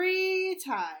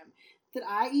time that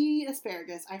I eat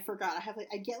asparagus, I forgot.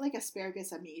 I get like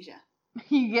asparagus amnesia.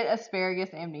 You get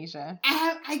asparagus amnesia.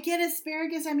 I get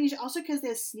asparagus amnesia also because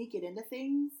they sneak it into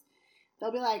things.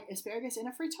 They'll be like asparagus in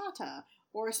a frittata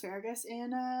or asparagus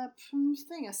in a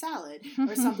salad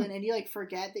or something, and you like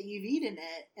forget that you've eaten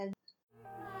it. And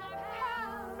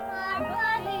my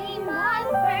buddy, my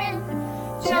friend,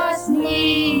 just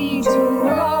need to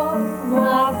know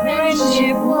our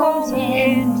friendship won't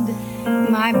end.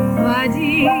 My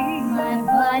buddy, my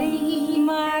buddy,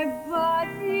 my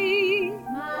buddy,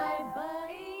 my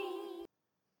buddy.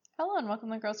 Hello and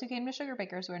welcome to Girls Who Came to Sugar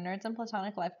Bakers, where nerds and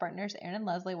platonic life partners Aaron and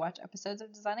Leslie watch episodes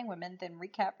of Designing Women, then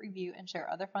recap, review, and share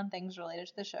other fun things related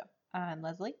to the show. I'm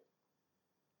Leslie.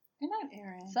 And I'm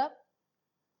Aaron. What's up?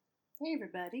 Hey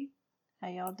everybody. How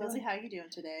y'all doing? Leslie, how you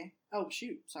doing today? Oh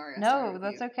shoot, sorry. No,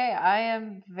 that's okay. I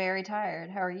am very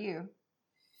tired. How are you?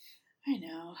 I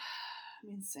know. I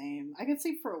mean, same. I could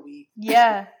sleep for a week.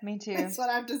 Yeah, me too. That's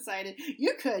what I've decided.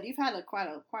 You could. You've had quite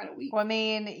a week. Well, I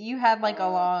mean, you had like a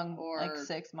long,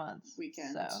 6 months.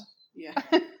 Weekend. So. Yeah.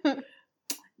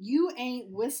 You ain't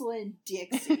whistling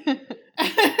Dixie. My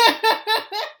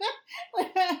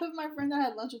friend that I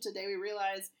had lunch with today, we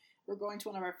realized we're going to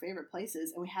one of our favorite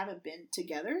places, and we haven't been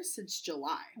together since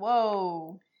July.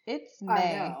 Whoa. It's May.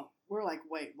 I know. We're like,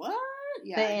 wait, what?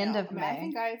 Yeah, the end of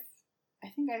May. I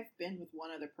think I've been with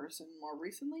one other person more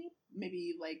recently,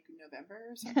 maybe like November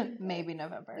or something. Maybe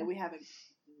November. That we haven't,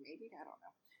 maybe, I don't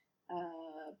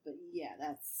know. But yeah,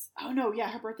 that's, oh no, yeah,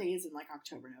 her birthday is in like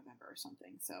October, November or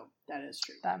something, so that is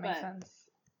true. That makes sense.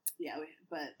 Yeah,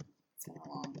 but it's been a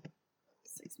long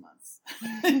 6 months.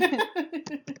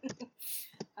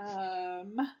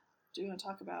 Do you want to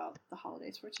talk about the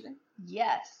holidays for today?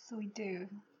 Yes, we do.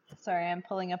 Sorry, I'm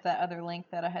pulling up that other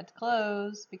link that I had to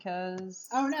close because...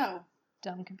 Oh no.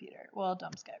 Dumb computer. Well,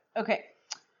 dumb Skype. Okay.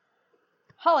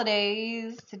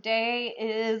 Holidays. Today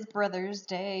is Brothers'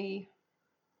 Day.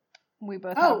 We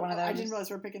both have one of those. I didn't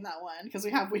realize we're picking that one because we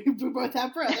both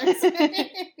have brothers.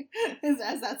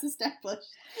 as that's established.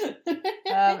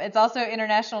 It's also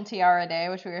International Tiara Day,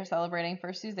 which we are celebrating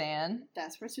for Suzanne.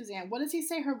 That's for Suzanne. What does he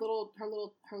say? Her little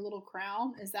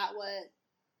crown? Is that what?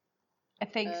 I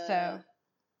think so.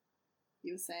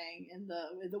 He was saying in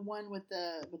the one with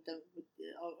the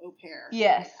au pair.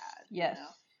 Yes. Had, yes. You know?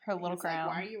 Her little crown.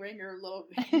 Like, why are you wearing your little?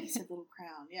 He said little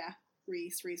crown. Yeah.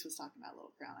 Reese was talking about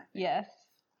little crown. I think. Yes.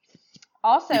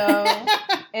 Also,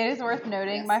 it is worth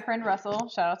noting, my friend Russell,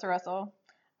 shout out to Russell,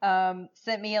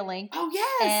 sent me a link. Oh,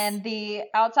 yes! And the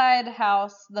outside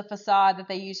house, the facade that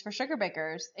they use for sugar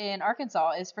bakers in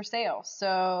Arkansas is for sale.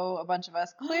 So a bunch of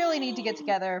us clearly need to get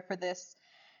together for this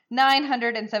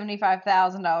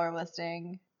 $975,000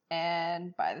 listing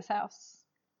and buy this house.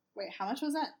 Wait, how much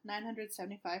was that?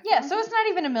 $975,000? Yeah, so it's not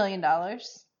even $1 million.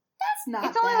 That's not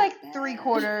It's only like bad.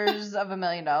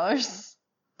 $750,000.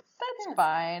 That's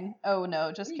fine. Oh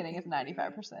no, just kidding. It's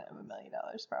 95% of $1 million,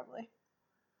 probably.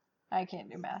 I can't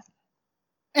do math.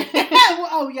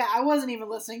 Oh yeah, I wasn't even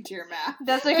listening to your math.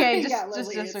 That's okay. Yeah,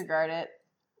 just disregard it.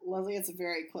 Leslie, it's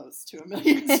very close to $1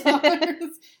 million.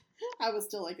 I was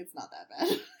still like, it's not that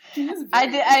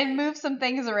bad. I moved some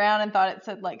things around and thought it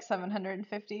said like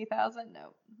 750,000.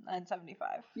 No,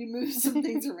 975. You moved some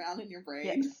things around in your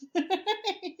brain.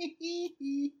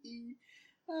 Yes.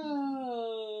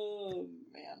 Oh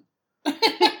man.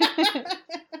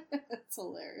 It's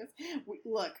hilarious.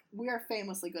 We are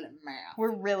famously good at math.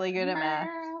 We're really good at math.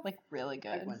 Like, really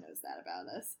good. Everyone knows that about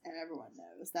us. And everyone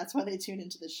knows. That's why they tune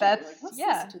into the show. That's, like, let's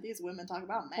listen to these women talk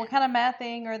about math. What kind of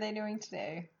mathing are they doing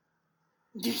today?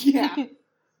 Yeah.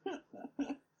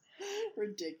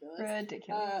 Ridiculous.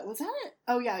 Was that it?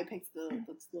 Oh, yeah, I picked the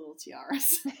little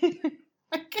tiaras.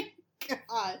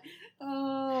 God.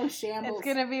 Oh, shambles. It's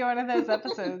gonna be one of those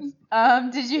episodes.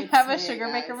 Did you have a sugar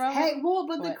maker moment? Hey, well,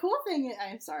 but the cool thing is,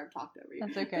 I'm sorry, I've talked over you.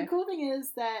 That's okay. The cool thing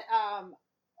is that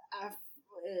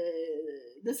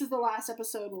this is the last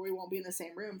episode where we won't be in the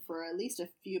same room for at least a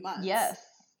few months. Yes.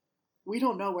 We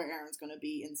don't know where Erin's going to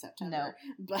be in September. No.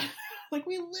 But, like,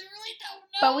 we literally don't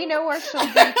know. But we know where she'll be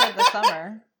for the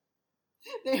summer.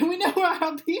 We know where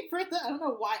I'll be for I don't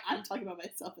know why I'm talking about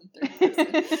myself in third person.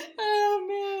 Oh,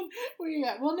 man.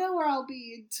 We'll know where I'll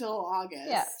be until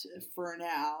August for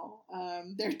now.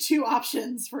 There are 2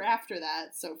 options for after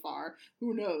that so far.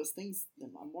 Who knows?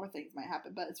 More things might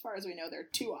happen. But as far as we know, there are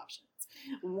 2 options.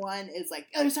 One is, like,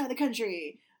 other side of the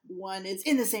country. One is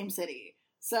in the same city.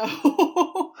 So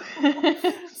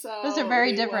those are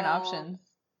very different options.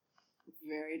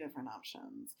 Very different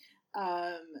options.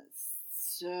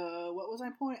 So what was my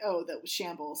point? Oh, that was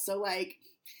shambles. So like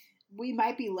we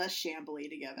might be less shambly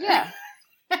together. Yeah.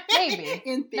 Maybe.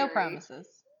 In theory. No promises.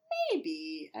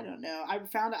 maybe. I don't know. I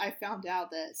found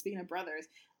out that, speaking of brothers,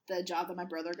 the job that my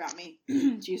brother got me,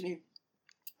 excuse me,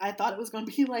 I thought it was going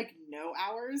to be like no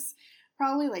hours,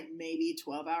 probably like maybe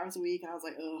 12 hours a week. And I was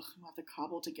like, ugh, I'm going to have to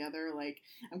cobble together. Like,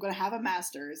 I'm going to have a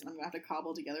master's and I'm going to have to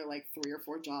cobble together like 3 or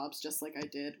 4 jobs just like I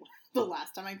did the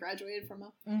last time I graduated from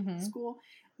a school.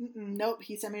 Nope.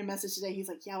 He sent me a message today. He's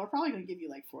like, yeah, we're probably going to give you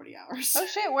like 40 hours. Oh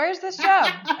shit, where's this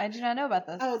job? I do not know about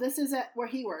this. Oh, this is at where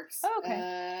he works. Oh, okay.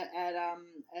 At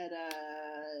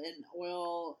an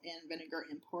oil and vinegar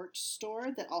import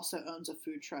store that also owns a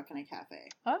food truck and a cafe.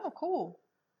 Oh, cool.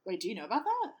 Wait, do you know about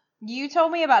that? You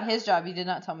told me about his job. You did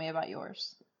not tell me about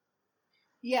yours.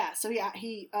 Yeah, so yeah,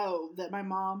 that my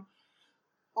mom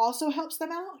also helps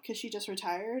them out because she just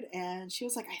retired, and she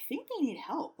was like, I think they need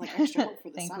help, like extra help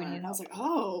for the summer. And I was like,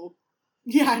 oh,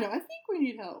 yeah, I know, I think we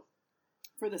need help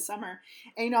for the summer.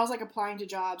 And, I was like applying to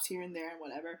jobs here and there and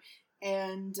whatever.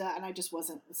 And I just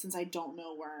wasn't, since I don't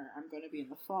know where I'm going to be in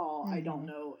the fall, I don't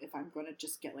know if I'm going to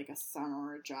just get like a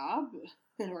summer job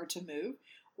in order to move,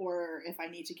 or if I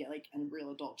need to get like a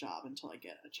real adult job until I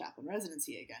get a chaplain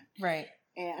residency again. Right.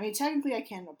 And I mean, technically I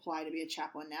can apply to be a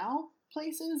chaplain now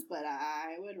places, but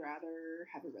I would rather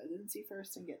have a residency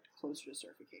first and get closer to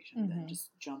certification than just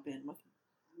jump in with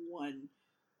one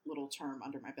little term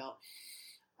under my belt.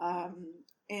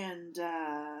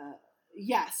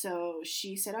 Yeah, so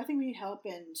she said, I think we need help,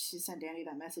 and she sent Danny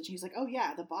that message, and he's like, oh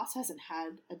yeah, the boss hasn't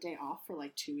had a day off for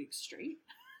like 2 weeks straight.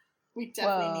 We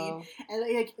definitely need, and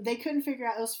like they couldn't figure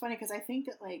out, it was funny because I think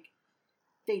that like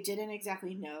they didn't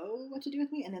exactly know what to do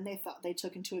with me, and then they thought they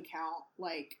took into account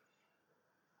like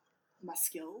my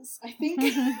skills, I think.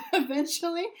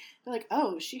 Eventually they're like,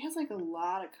 oh, she has like a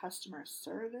lot of customer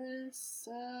service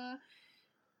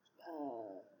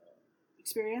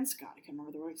experience. God, I can't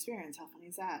remember the word experience. How funny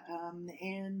is that?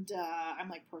 And I'm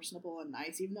like personable and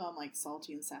nice, even though I'm like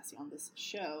salty and sassy on this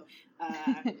show.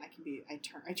 I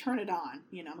turn it on.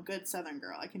 I'm a good Southern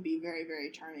girl. I can be very, very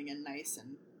charming and nice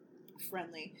and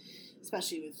friendly,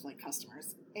 especially with like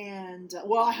customers. And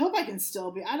well, I hope I can still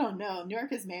be. I don't know. New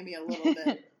York has made me a little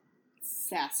bit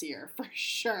sassier for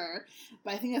sure,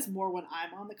 but I think that's more when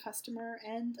I'm on the customer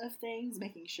end of things,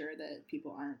 making sure that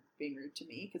people aren't being rude to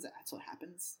me, because that's what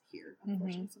happens here,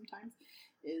 unfortunately. Sometimes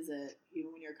is that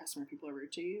even when you're a customer, people are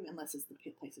rude to you, unless it's the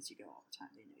places you go all the time.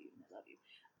 They know you and they love you.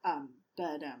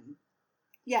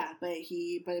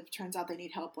 But it turns out they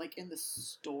need help like in the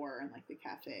store and like the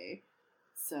cafe.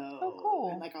 So cool.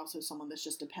 And like also someone that's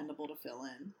just dependable to fill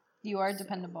in. You are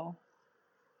dependable.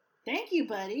 Thank you,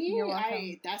 buddy. You're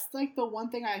welcome. That's like the one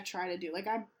thing I try to do. Like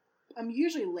I'm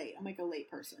usually late. I'm like a late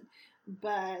person,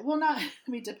 but not. I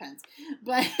mean, it depends.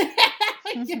 But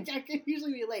I can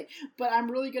usually be late. But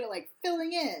I'm really good at like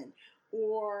filling in,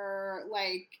 or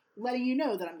like letting you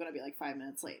know that I'm going to be like 5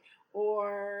 minutes late,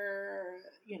 or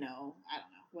I don't know,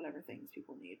 whatever things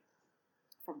people need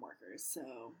from workers.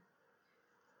 So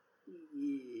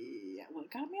yeah,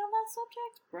 what got me on that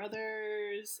subject?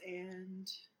 Brothers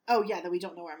and. Oh, yeah, that we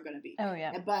don't know where I'm going to be. Oh,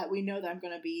 yeah. But we know that I'm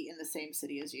going to be in the same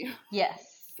city as you.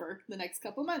 Yes. For the next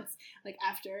couple months. Like,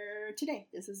 after today.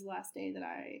 This is the last day that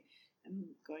I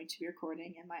am going to be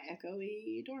recording in my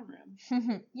echoey dorm room.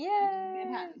 Yay! In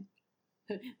Manhattan.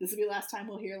 This will be the last time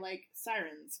we'll hear, like,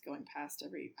 sirens going past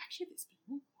every... Actually, it's been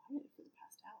really quiet for the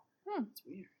past hour. It's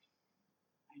weird.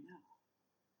 I know.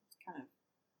 It's kind of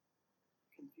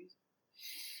confusing.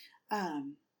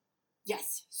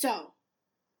 Yes. So...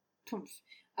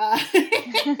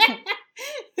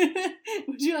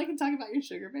 would you like to talk about your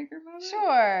sugar baker moment?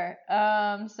 Sure.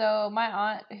 So my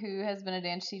aunt, who has been a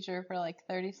dance teacher for like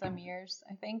 30 some years,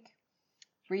 I think,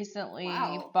 recently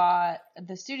bought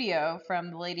the studio from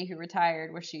the lady who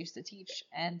retired where she used to teach.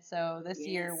 And so this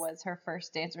year was her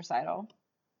first dance recital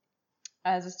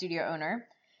as a studio owner.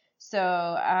 So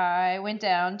I went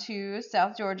down to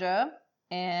South Georgia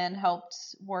and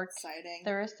helped work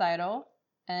the recital.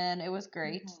 And it was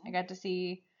great. I got to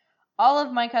see all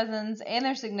of my cousins and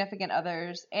their significant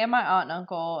others and my aunt and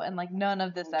uncle, and like none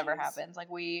of this ever happens. Like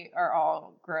we are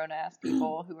all grown ass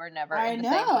people who are never in the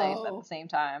same place at the same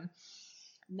time.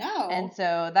 No. And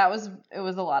so it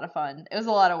was a lot of fun. It was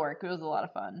a lot of work. It was a lot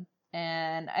of fun.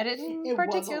 And I didn't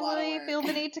particularly feel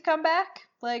the need to come back.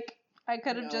 Like I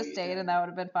could have just stayed and that would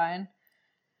have been fine.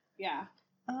 Yeah.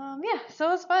 So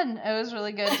it was fun. It was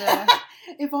really good to...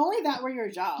 If only that were your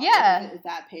job. Yeah. If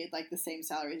that paid like the same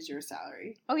salary as your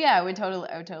salary. Oh yeah, I would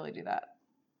totally do that.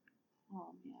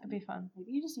 Oh man. It'd be fun.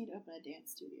 Maybe you just need to open a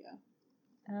dance studio.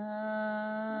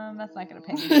 That's not gonna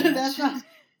pay me very much. That's not...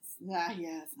 it's not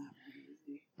very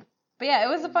easy. But yeah, it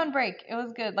was a fun break. It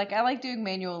was good. Like I like doing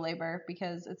manual labor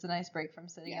because it's a nice break from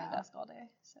sitting at a desk all day.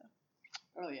 So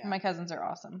Oh, yeah. My cousins are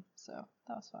awesome, so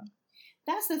that was fun.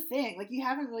 That's the thing. Like, you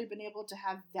haven't really been able to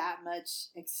have that much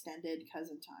extended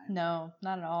cousin time. No,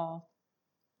 not at all.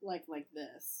 Like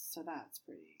this. So that's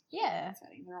pretty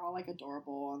exciting. They're all, like,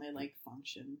 adorable, and they, like,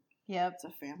 function. Yep. As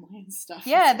a family and stuff.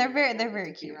 Yeah, they're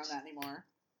very cute. Around that anymore.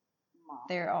 Mom.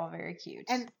 They're all very cute.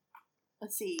 And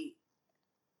let's see.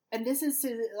 And this is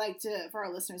for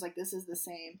our listeners, like, this is the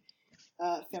same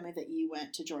family that you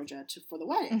went to Georgia for the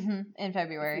wedding in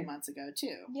February a few months ago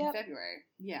too. Yep. In February,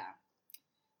 yeah.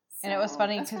 So, and it was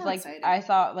funny because like exciting. I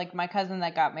saw like my cousin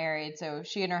that got married, so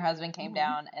she and her husband came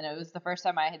down, and it was the first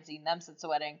time I had seen them since the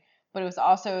wedding. But it was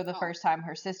also the first time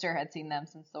her sister had seen them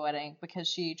since the wedding because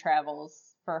she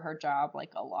travels for her job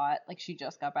like a lot. Like she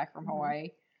just got back from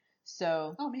Hawaii.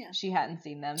 So she hadn't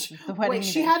seen them since the wedding. Wait,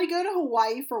 she had to go to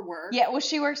Hawaii for work? Yeah, well,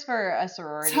 she works for a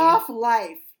sorority. Tough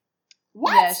life.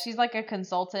 What? Yeah, she's like a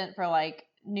consultant for like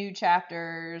new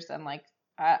chapters and like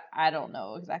I don't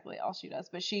know exactly all she does,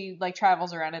 but she like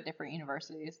travels around at different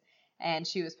universities, and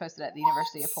she was posted at the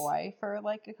University of Hawaii for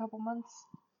like a couple months.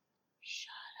 Shut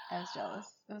up. I was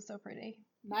jealous. It was so pretty.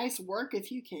 Nice work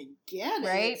if you can get it.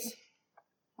 Right?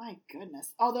 My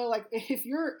goodness. Although, like, if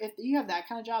you have that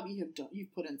kind of job,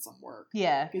 you've put in some work.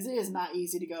 Yeah. Because it is not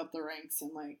easy to go up the ranks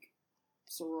in like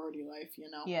sorority life, you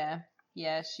know. Yeah.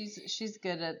 Yeah. She's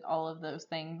good at all of those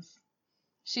things.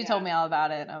 She told me all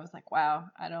about it, and I was like, wow,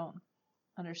 I don't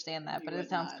understand that, but it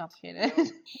sounds complicated.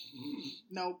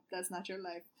 Nope, that's not your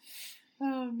life.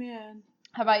 Oh man.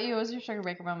 How about you? What was your sugar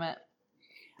baker moment?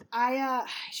 I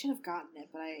should have gotten it,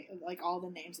 but I like all the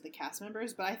names of the cast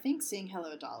members. But I think seeing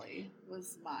Hello Dolly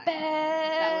was mine.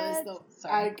 That was the.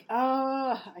 Sorry.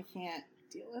 I can't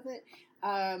deal with it.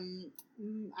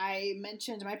 I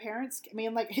mentioned my parents. I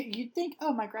mean, like you'd think,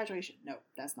 oh, my graduation. No,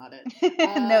 that's not it.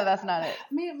 No, that's not it.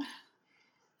 I mean,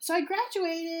 so I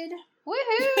graduated.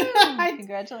 Woohoo!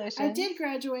 Congratulations! I did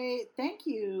graduate. Thank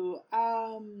you.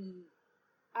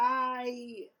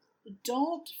 I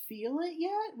don't feel it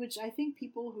yet, which I think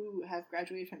people who have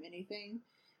graduated from anything,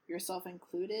 yourself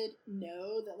included,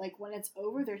 know that like when it's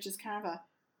over, there's just kind of a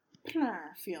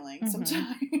feeling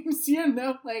sometimes, you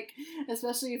know, like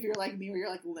especially if you're like me where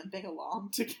you're like limping along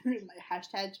to like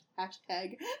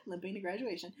hashtag limping to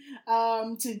graduation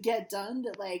to get done,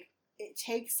 that like it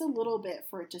takes a little bit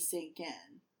for it to sink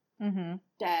in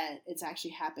that it's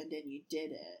actually happened and you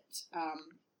did it.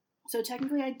 So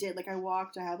technically I did, like I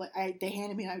walked, I have like, they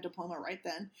handed me my diploma right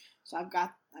then. So I've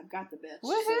got the bitch.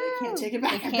 Woo-hoo! So they can't take it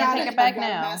back. They can't take it back now. I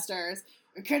got a master's.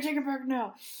 I can't take it back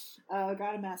now.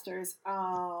 Got a master's.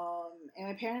 And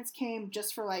my parents came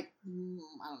just for like, I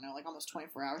don't know, like almost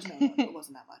 24 hours. No, it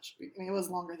wasn't that much. I mean, it was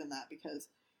longer than that because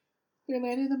we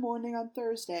landed in the morning on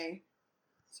Thursday.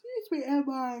 Excuse me, I'm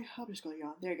just going to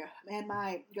yawn. There you go. And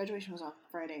my graduation was on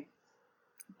Friday.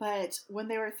 But when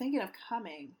they were thinking of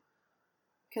coming,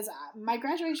 because my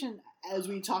graduation, as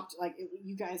we talked, like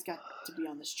you guys got to be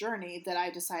on this journey, that I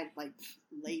decided like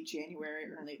late January,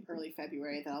 early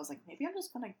February, that I was like, maybe I'm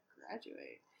just going to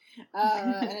graduate.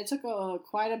 And it took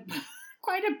quite a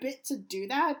bit to do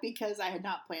that because I had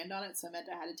not planned on it. So it meant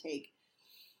I had to take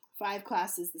 5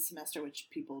 classes this semester, which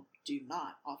people do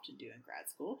not often do in grad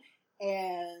school.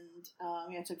 And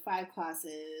I took 5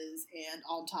 classes, and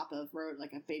on top of wrote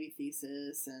like a baby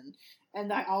thesis,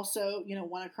 and I also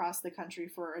went across the country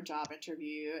for a job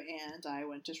interview, and I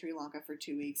went to Sri Lanka for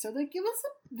 2 weeks. So like it was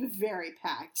a very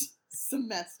packed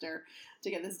semester to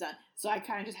get this done. So I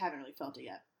kind of just haven't really felt it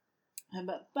yet.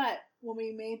 But when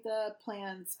we made the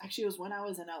plans, actually it was when I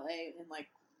was in LA in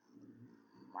like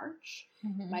March.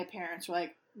 My parents were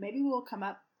like, maybe we'll come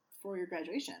up for your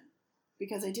graduation.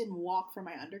 Because I didn't walk for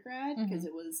my undergrad, because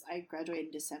I graduated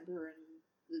in December and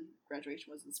the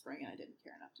graduation was in spring, and I didn't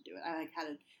care enough to do it.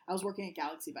 I was working at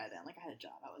Galaxy by then, like I had a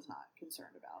job. I was not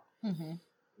concerned about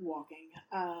walking.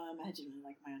 I didn't really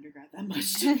like my undergrad that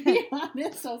much, to be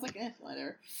honest. So I was like,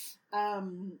 whatever.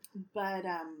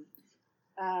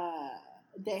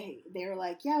 They were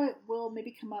like, yeah, we'll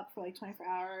maybe come up for like 24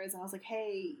 hours, and I was like,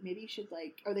 hey, maybe you should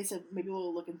like, or they said maybe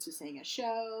we'll look into seeing a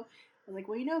show. I was like,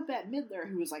 well, Bette Midler,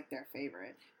 who was like their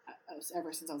favorite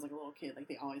ever since I was like a little kid. Like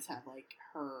they always have like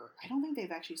her. I don't think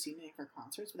they've actually seen any of her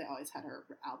concerts, but they always had her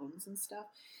albums and stuff.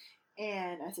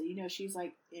 And I said, she's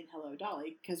like in Hello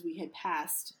Dolly, because we had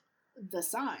passed the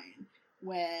sign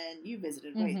when you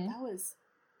visited. Wait, that was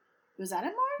that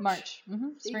in March? March.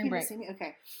 Spring break. See me?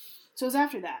 Okay, so it was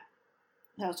after that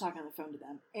I was talking on the phone to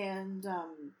them, and God,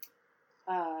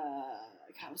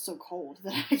 it was so cold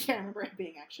that I can't remember it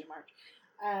being actually March.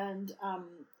 And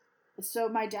so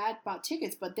my dad bought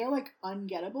tickets, but they're like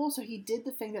ungettable. So he did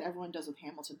the thing that everyone does with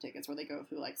Hamilton tickets, where they go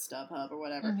through like StubHub or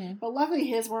whatever. But luckily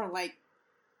his weren't like,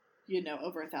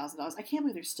 over $1,000. I can't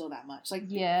believe there's still that much. Like,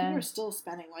 people are still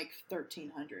spending like $1,300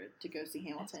 to go see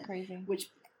Hamilton. That's crazy.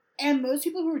 And most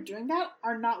people who are doing that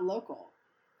are not local.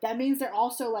 That means they're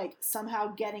also like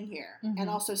somehow getting here and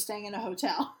also staying in a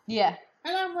hotel. Yeah.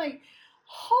 And I'm like,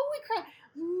 holy crap.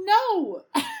 No.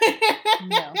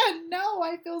 No,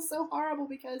 I feel so horrible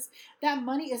because that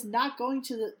money is not going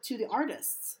to the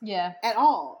artists. Yeah. At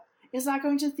all. It's not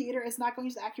going to the theater. It's not going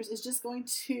to the actors. It's just going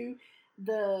to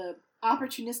the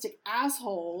opportunistic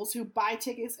assholes who buy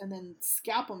tickets and then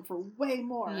scalp them for way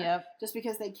more. Yep. Just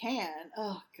because they can.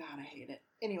 Oh, God, I hate it.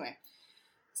 Anyway.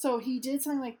 So he did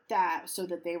something like that so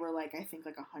that they were like, I think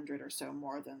like 100 or so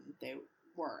more than they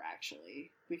were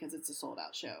actually because it's a sold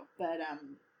out show. But,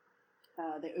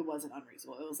 it wasn't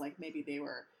unreasonable. It was like maybe they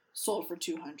were sold for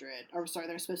 200, or sorry,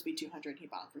 they were supposed to be 200 and he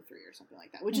bought them for 3 or something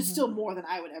like that, which is still more than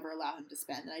I would ever allow him to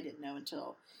spend. And I didn't know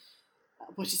until,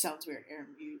 which sounds weird, Aaron,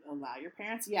 you allow your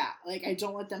parents? Yeah, like I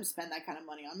don't let them spend that kind of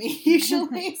money on me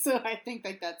usually, so I think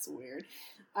like that's weird.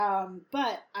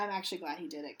 But I'm actually glad he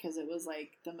did it because it was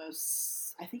like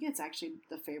I think it's actually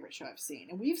the favorite show I've seen,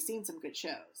 and we've seen some good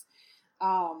shows.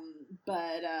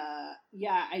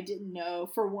 Yeah, I didn't know.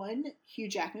 For one, Hugh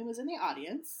Jackman was in the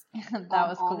audience. That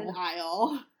was cool. On an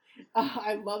aisle.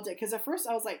 I loved it because at first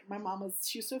I was like,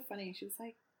 she was so funny. She was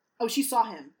like, oh, she saw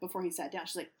him before he sat down.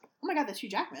 She's like, oh my God, that's Hugh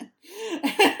Jackman.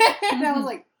 And I was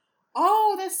like,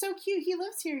 oh, that's so cute. He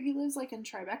lives here. He lives like in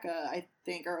Tribeca, I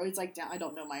think, or it's like down. I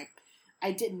don't know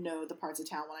I didn't know the parts of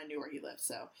town when I knew where he lived.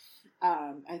 So,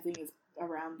 I think it's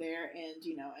around there, and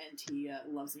and he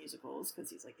loves musicals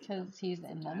because he's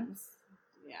in them.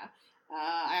 Yeah,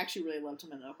 I actually really loved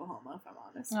him in Oklahoma, if I'm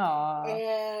honest. Aww.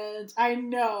 And I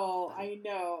know,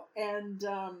 and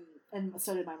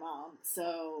so did my mom.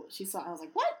 So she saw, I was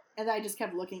like, what? And I just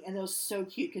kept looking, and it was so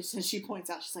cute because she points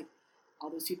out, she's like,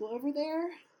 all those people over there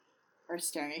are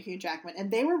staring at Hugh Jackman,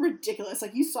 and they were ridiculous.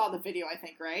 Like, you saw the video, I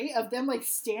think, right? Of them, like,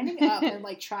 standing up and,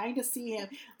 like, trying to see him.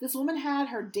 This woman had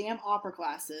her damn opera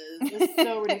glasses. It was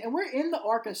so ridiculous. And we're in the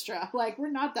orchestra. Like,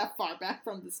 we're not that far back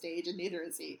from the stage, and neither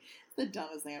is he. It's the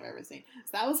dumbest thing I've ever seen.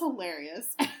 So that was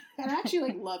hilarious. And I actually,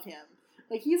 like, love him.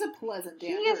 Like, he's a pleasant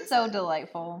damn person. He is so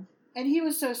delightful. And he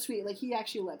was so sweet. Like, he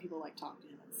actually let people, like, talk to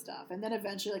him and stuff. And then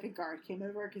eventually, like, a guard came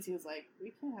over because he was like,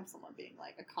 we can't have someone being,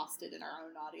 like, accosted in our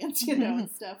own audience, and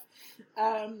stuff.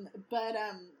 But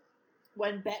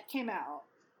when Bet came out,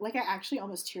 like, I actually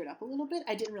almost teared up a little bit.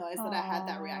 I didn't realize that I had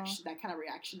that kind of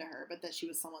reaction to her, but that she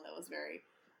was someone that was very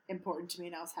important to me,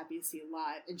 and I was happy to see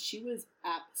live. And she was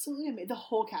absolutely amazing. The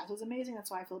whole cast was amazing. That's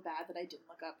why I feel bad that I didn't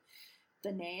look up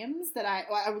the names.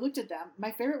 I looked at them.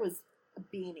 My favorite was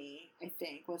Beanie, I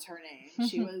think, was her name.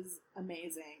 She was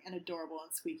amazing and adorable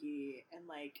and squeaky and,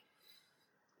 like,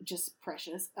 just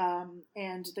precious.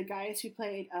 And the guys who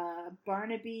played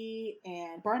Barnaby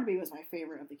was my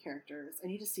favorite of the characters. I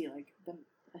need to see, like,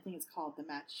 I think it's called The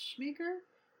Matchmaker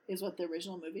is what the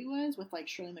original movie was, with, like,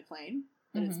 Shirley MacLaine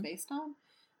that it's based on.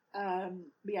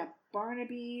 But yeah,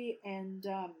 Barnaby and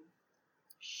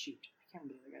shoot, I can't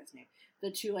remember the other guy's name.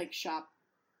 The two, like, shop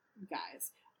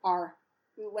guys are,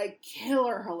 like,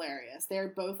 killer hilarious. They're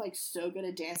both, like, so good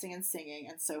at dancing and singing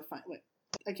and so fun. Wait,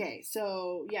 okay,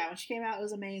 so yeah, when she came out, it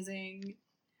was amazing.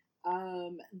 I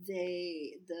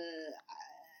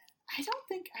don't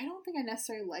think I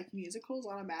necessarily like musicals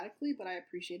automatically, but I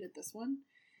appreciated this one.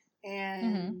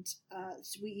 And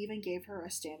we even gave her a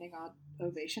standing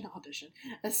ovation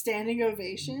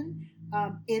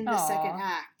in the second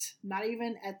act. Not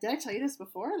even did I tell you this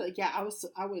before? Like, yeah, I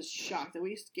was shocked that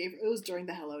we gave it was during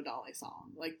the Hello Dolly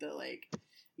song.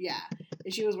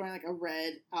 And she was wearing, like, a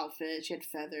red outfit. She had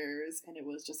feathers, and it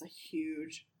was just a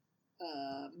huge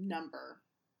number.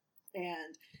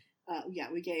 And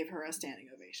yeah, we gave her a standing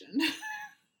ovation.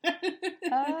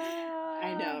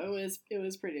 I know, it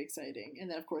was pretty exciting. And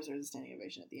then, of course, there was a standing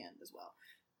ovation at the end as well.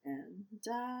 And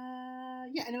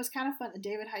yeah, and it was kind of fun.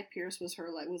 David Hyde Pierce was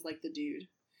like the dude.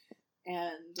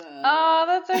 And oh,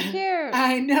 that's so cute.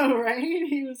 I know, right?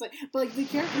 He was like, but, like, the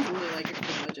character's really, like, a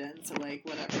curmudgeon, so, like,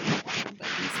 whatever you want, but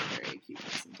he's a very cute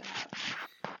person to have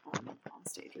on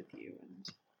stage with you. And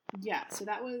yeah, so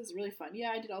that was really fun. Yeah,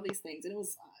 I did all these things, and it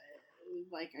was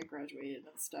like I graduated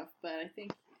and stuff, but I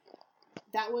think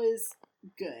that was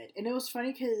good. And it was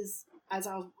funny because as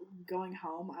I was going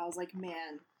home, I was like,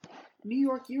 man, New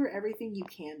York, you were everything you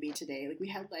can be today. Like, we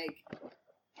had, like,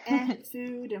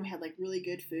 food, and we had, like, really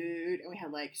good food, and we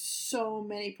had, like, so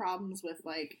many problems with,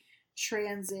 like,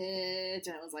 transit,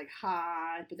 and it was, like,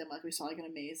 hot, but then, like, we saw, like, an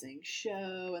amazing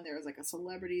show, and there was, like, a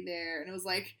celebrity there, and it was,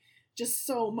 like, just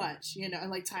so much, and,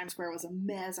 like, Times Square was a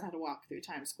mess. I had to walk through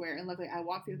Times Square, and luckily I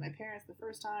walked through with my parents the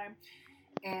first time,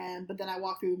 But then I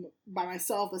walked through by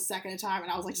myself the second time,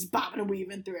 and I was like just bobbing and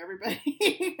weaving through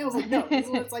everybody. I was like, no, this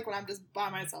is what it's like when I'm just by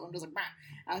myself. I'm just like, bah.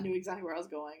 I knew exactly where I was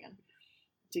going and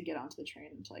to get onto the train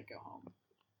and to like go home.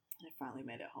 And I finally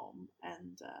made it home.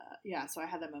 And so I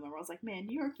had that moment where I was like, man,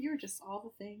 New York, you're just all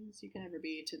the things you can ever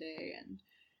be today. And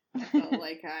I felt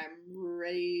like I'm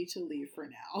ready to leave for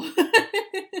now.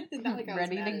 Not like I was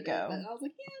ready mad to at go. It, but I was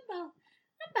like, yeah,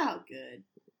 about good.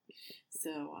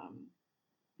 So,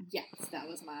 yes, that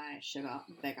was my sugar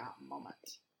beggar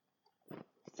moment.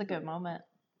 It's a good moment.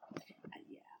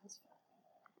 Yeah, it was fun.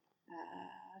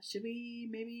 Should we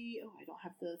maybe? Oh, I don't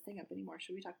have the thing up anymore.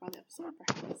 Should we talk about the episode,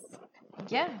 perhaps?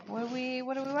 Yeah. What do we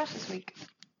watch this week?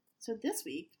 So this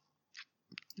week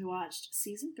we watched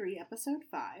season 3, episode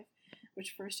 5,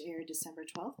 which first aired December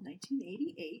 12th,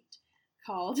 1988,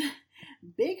 called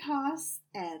Big Haas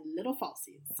and Little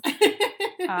Falsies.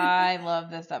 I love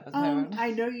this episode.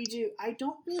 I know you do. I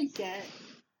don't really get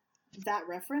that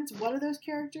reference. What are those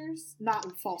characters? Not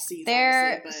Falsies,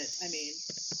 obviously, but I mean,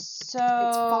 so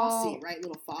it's Falsie, right?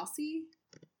 Little Falsie.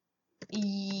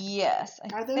 Yes,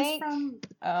 are those from?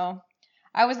 Oh,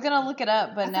 I was gonna look it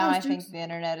up, but now I think the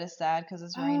internet is sad because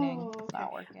it's raining. Okay. It's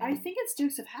not working. I think it's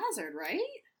Dukes of Hazzard, right?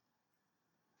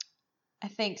 I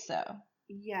think so.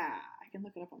 Yeah, I can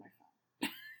look it up on my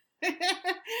phone.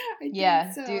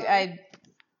 Yeah, so. dude,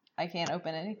 I can't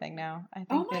open anything now. I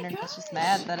think the internet's just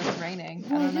mad that it's raining.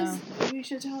 Well, I don't know. We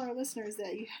should tell our listeners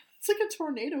that it's like a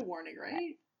tornado warning,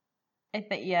 right? I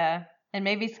think, yeah. And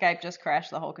maybe Skype just crashed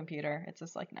the whole computer. It's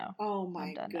just like, no. Oh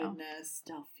my goodness,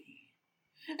 Delphi.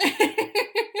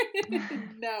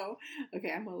 No.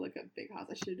 Okay, I'm going to look up Big Haas.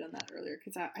 I should have done that earlier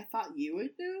because I thought you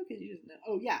would know because you didn't know.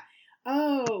 Oh, yeah.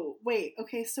 Oh, wait.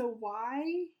 Okay, so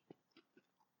why?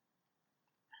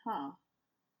 Huh.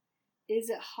 Is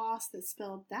it Haas that's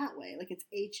spelled that way? Like it's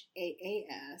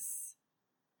Haas.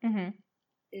 Mm-hmm.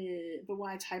 But when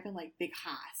I type in like Big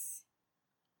Haas,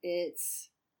 it's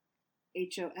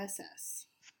HOSS.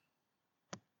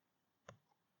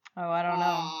 Oh, I don't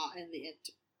know. And the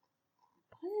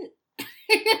what?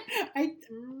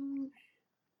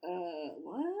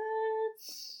 What?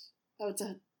 Oh, it's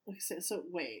a. So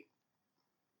wait.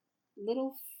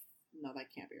 No,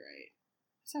 that can't be right.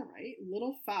 Is that right?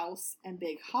 Little False and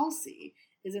Big Halsey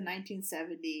is a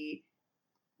 1970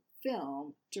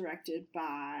 film directed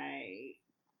by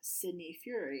Sidney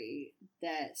Furie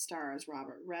that stars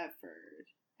Robert Redford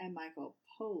and Michael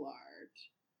Pollard.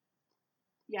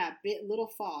 Yeah, Little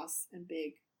False and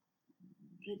Big.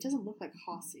 But it doesn't look like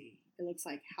Halsey. It looks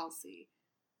like Halsey.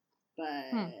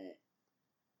 But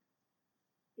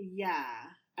yeah,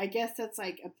 I guess that's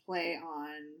like a play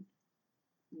on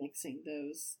mixing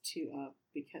those two up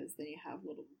because then you have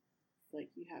little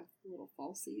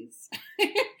falsies.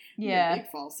 Yeah,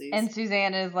 big falsies. And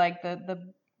Suzanne is like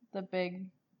the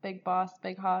big boss,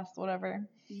 Big Haas, whatever.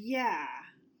 Yeah,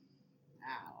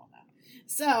 I don't know.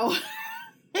 So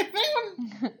if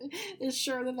anyone is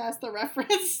sure that that's the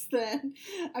reference, then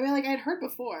I mean, like I'd heard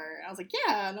before. I was like,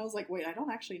 yeah, and I was like, wait, I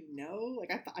don't actually know.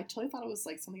 Like I totally thought it was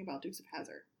like something about Dukes of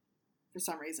Hazzard for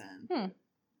some reason.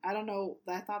 I don't know.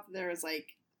 I thought that there was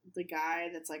like the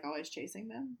guy that's like always chasing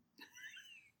them.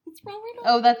 It's probably not.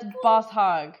 Oh, that's Boss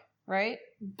Hogg, right?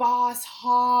 Boss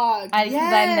Hogg. Because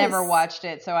I never watched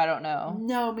it, so I don't know.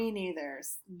 No, me neither.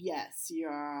 Yes, you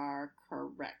are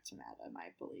correct, madam,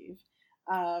 I believe.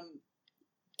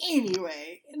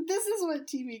 Anyway, this is what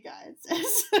TV Guide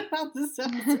says about this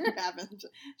episode. Happened.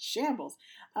 Shambles.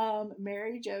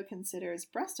 Mary Jo considers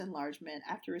breast enlargement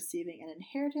after receiving an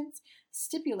inheritance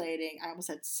stipulating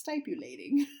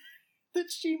that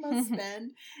she must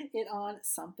spend it on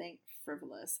something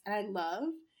frivolous. And I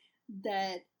love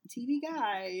that TV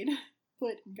Guide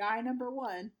put guy number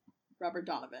 1, Robert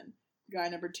Donovan. Guy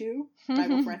number 2,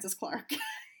 Michael Francis Clark.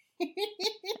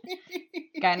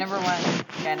 Guy number 1,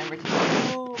 guy number 2.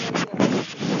 Oh my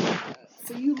god.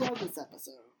 So you love this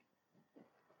episode.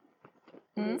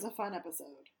 It was a fun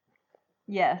episode.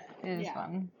 Yes, it is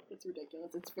fun. It's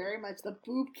ridiculous. It's very much, the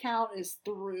boob count is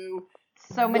through.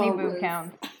 So many boob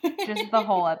counts. Just the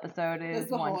whole episode is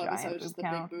one giant boob just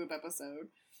count. The big boob episode.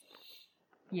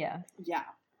 Yeah. Yeah.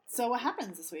 So what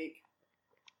happens this week?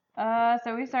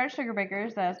 So we start Sugar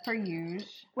Bakers as per usual.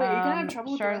 Wait, are you gonna have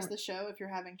trouble with the rest of the show if you're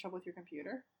having trouble with your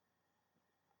computer?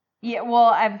 Yeah, well,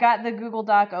 I've got the Google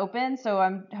Doc open, so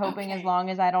I'm hoping as long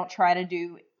as I don't try to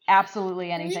do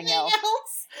absolutely anything else,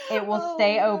 it will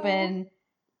stay open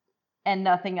and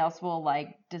nothing else will,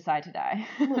 like, decide to die.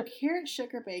 Look, here at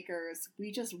Sugar Bakers,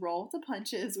 we just roll with the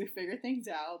punches. We figure things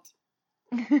out.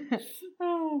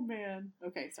 Oh, man.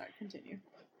 Okay, sorry. Continue.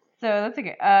 So that's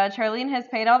okay. Charlene has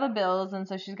paid all the bills, and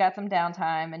so she's got some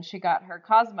downtime, and she got her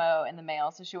Cosmo in the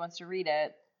mail, so she wants to read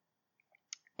it.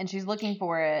 And she's looking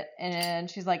for it, and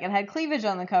she's like, it had cleavage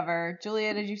on the cover.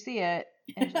 Julia, did you see it?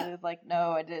 And Julia's like,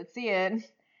 no, I didn't see it.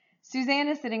 Suzanne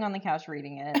is sitting on the couch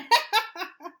reading it.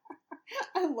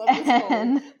 I love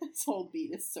this whole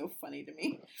beat. Is so funny to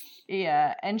me.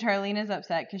 Yeah, and Charlene is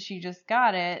upset because she just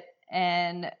got it,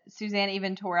 and Suzanne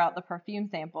even tore out the perfume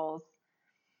samples.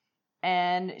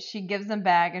 And she gives them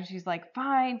back, and she's like,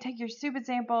 fine, take your stupid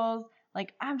samples.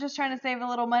 Like, I'm just trying to save a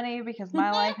little money because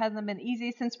my life hasn't been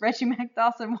easy since Reggie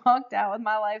McDawson walked out with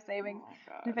my life savings.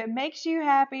 Oh, if it makes you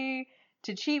happy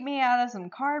to cheat me out of some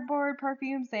cardboard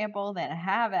perfume sample, then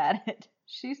have at it.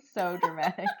 She's so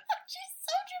dramatic.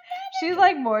 She's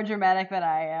like more dramatic than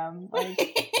I am.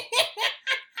 Like,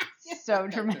 so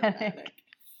dramatic.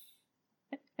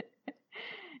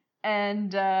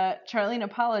 And Charlene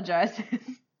apologizes.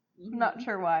 I'm not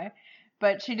sure why.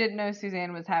 But she didn't know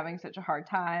Suzanne was having such a hard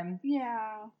time.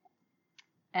 Yeah.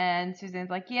 And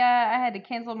Suzanne's like, yeah, I had to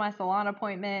cancel my salon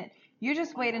appointment. You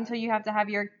just wait until you have to have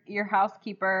your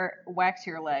housekeeper wax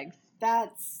your legs.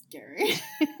 That's scary.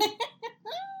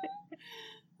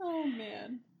 Oh,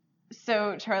 man.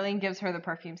 So Charlene gives her the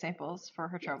perfume samples for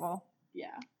her trouble.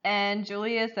 Yeah. And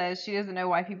Julia says she doesn't know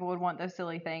why people would want those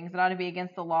silly things. It ought to be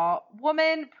against the law.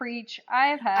 Woman, preach.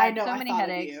 I've had so many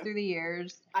headaches through the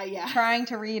years trying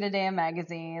to read a damn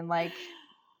magazine. Like,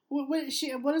 what is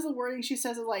the wording she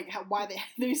says? Is like why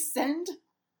they send?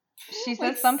 She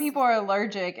says some people are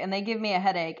allergic and they give me a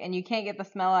headache and you can't get the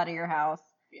smell out of your house.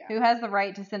 Yeah. Who has the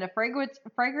right to send a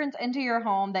fragrance into your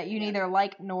home that you neither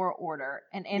like nor order?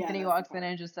 And Anthony walks in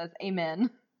and just says, amen.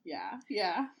 Yeah,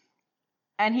 yeah.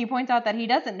 And he points out that he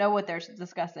doesn't know what they're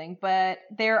discussing, but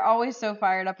they're always so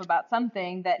fired up about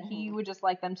something that he would just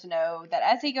like them to know that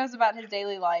as he goes about his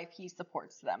daily life, he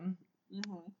supports them.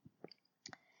 Mm-hmm.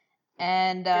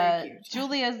 And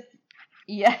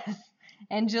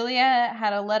Julia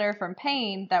had a letter from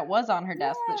Payne that was on her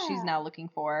desk that she's now looking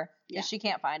for. Yeah. She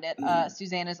can't find it.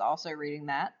 Suzanne is also reading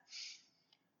that.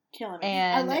 Killing me.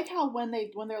 And I like how when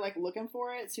they're like looking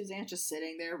for it, Suzanne's just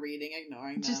sitting there reading,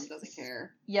 ignoring them, doesn't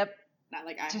care. Yep. Not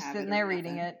like I just have sitting it there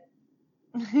reading it.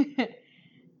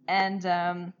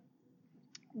 And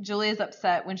Julia's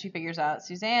upset when she figures out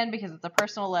Suzanne because it's a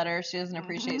personal letter. She doesn't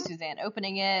appreciate Suzanne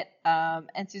opening it.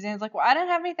 And Suzanne's like, well, I didn't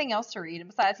have anything else to read. And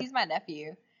besides, he's my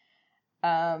nephew.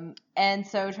 And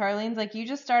so Charlene's like, you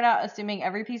just start out assuming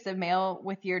every piece of mail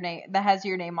with your name that has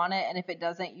your name on it. And if it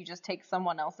doesn't, you just take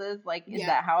someone else's. Like, is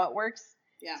that how it works?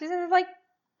 Yeah. Suzanne's like,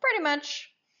 pretty much.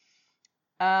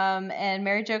 And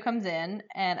Mary Jo comes in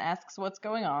and asks what's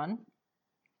going on,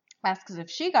 asks if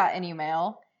she got any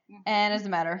mail, and as a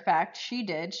matter of fact, she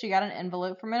did. She got an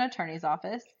envelope from an attorney's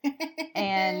office,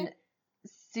 and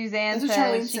Suzanne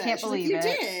says she can't believe it.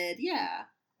 You did, yeah.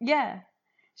 Yeah.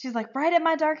 She's like, right at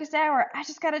my darkest hour, I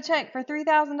just got a check for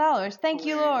 $3,000. Thank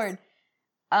you, Lord.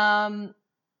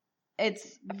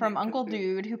 It's from Uncle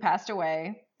Dude, who passed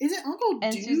away. Is it Uncle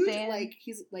and Dude? Suzanne, like,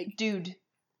 he's like... Dude.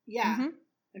 Yeah.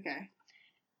 Mm-hmm. Okay.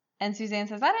 And Suzanne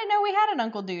says, I didn't know we had an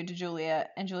Uncle Dude to Julia.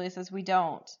 And Julia says, we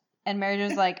don't. And Mary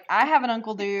Jo's like, I have an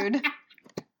Uncle Dude.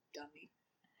 Dummy.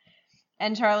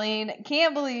 And Charlene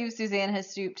can't believe Suzanne has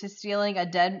stooped to stealing a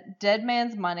dead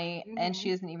man's money, and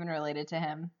she isn't even related to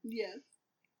him. Yes.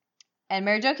 And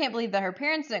Mary Jo can't believe that her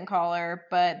parents didn't call her,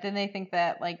 but then they think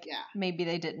that, maybe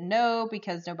they didn't know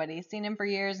because nobody has seen him for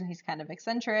years, and he's kind of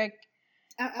eccentric.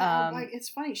 It's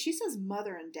funny. She says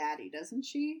mother and daddy, doesn't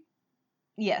she?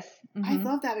 Yes. Mm-hmm. I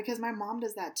love that because my mom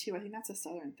does that too. I think that's a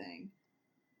Southern thing.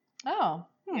 Oh.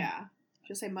 Yeah.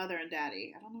 She'll say mother and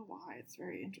daddy. I don't know why. It's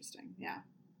very interesting. Yeah.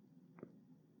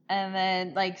 And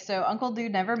then, so Uncle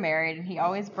Dude never married, and he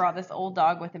always brought this old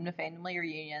dog with him to family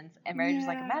reunions. And Mary was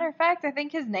like, a matter of fact, I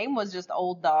think his name was just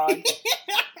Old Dog.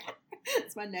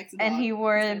 It's my next dog. And he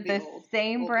wore the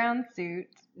same brown suit.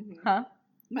 Mm-hmm. Huh?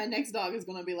 My next dog is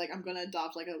going to be like, I'm going to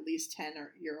adopt at least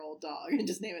 10-year-old dog and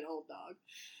just name it Old Dog.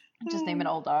 Just name it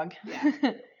Old Dog.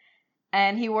 Yeah.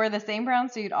 And he wore the same brown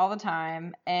suit all the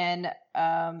time. And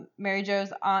Mary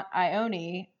Jo's Aunt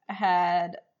Ione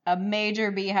had a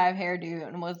major beehive hairdo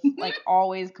and was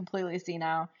always completely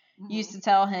senile. Used to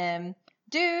tell him,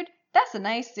 dude, that's a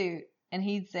nice suit. And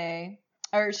he'd say,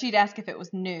 or she'd ask if it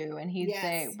was new. And he'd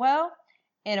say, well,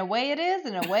 in a way it is,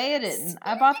 in a way it isn't.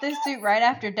 I bought this suit right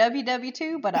after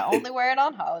WW2, but I only wear it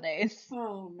on holidays.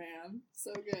 Oh, man.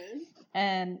 So good.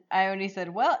 And Ione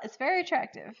said, well, it's very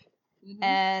attractive. Mm-hmm.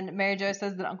 And Mary Jo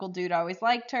says that Uncle Dude always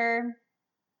liked her.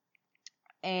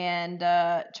 And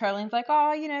Charlene's like,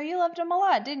 oh, you loved him a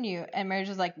lot, didn't you? And Mary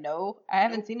Jo's like, no, I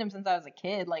haven't seen him since I was a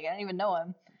kid. I don't even know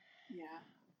him. Yeah.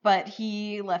 But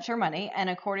he left her money, and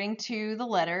according to the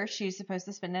letter, she's supposed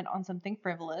to spend it on something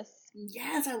frivolous.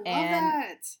 Yes, I love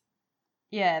that.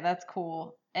 Yeah, that's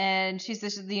cool. And she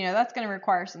says, that's going to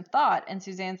require some thought. And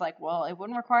Suzanne's like, well, it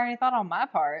wouldn't require any thought on my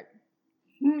part.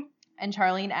 Mm-hmm. And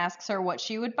Charlene asks her what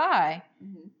she would buy.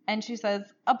 Mm-hmm. And she says,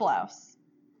 a blouse.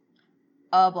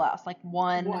 A blouse. Like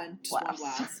one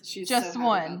blouse. She's just so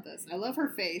one. About this. I love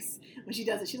her face when she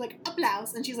does it. She's like, a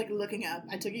blouse. And she's like looking up.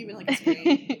 I took even like a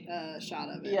screen shot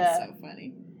of it. Yeah. It's so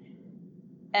funny.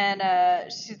 And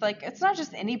she's like, it's not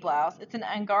just any blouse. It's an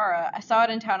Angara. I saw it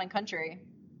in Town and Country.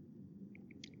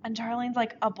 And Charlene's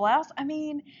like, a blouse? I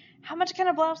mean, how much can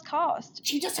a blouse cost?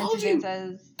 She just told you. And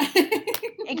Suzanne says,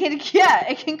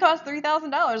 it can cost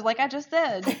 $3,000, like I just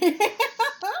said.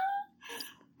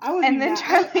 I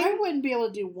wouldn't be able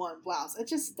to do one blouse.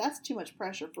 That's too much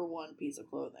pressure for one piece of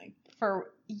clothing.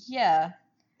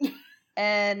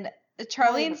 And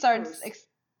Charlene starts.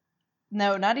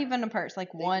 No, not even a purse.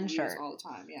 Like one shirt. All the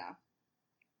time, yeah.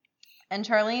 And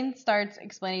Charlene starts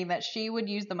explaining that she would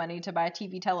use the money to buy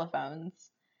TV telephones.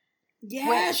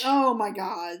 Yes. Oh my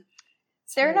God.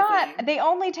 They're not. They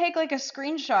only take like a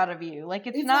screenshot of you. Like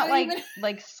it's not like even,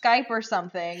 like Skype or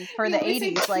something for the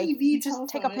 80s. Like you just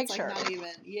take a picture. Like not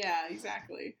even. Yeah,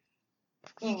 exactly.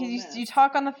 You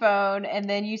talk on the phone and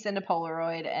then you send a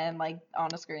Polaroid and like on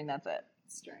a screen. That's it.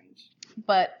 Strange.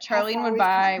 But Charlene would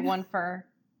buy one for.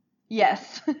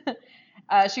 Yes.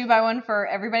 She would buy one for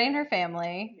everybody in her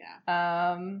family.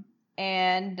 Yeah.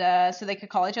 And so they could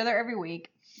call each other every week.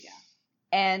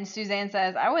 And Suzanne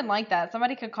says, I wouldn't like that.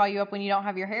 Somebody could call you up when you don't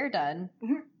have your hair done.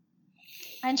 Mm-hmm.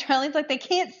 And Charlene's like, they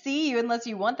can't see you unless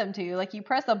you want them to. Like, you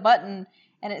press a button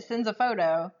and it sends a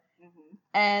photo. Mm-hmm.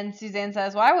 And Suzanne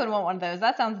says, well, I wouldn't want one of those.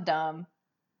 That sounds dumb.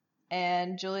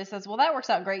 And Julia says, well, that works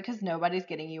out great because nobody's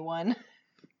getting you one.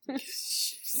 Rude.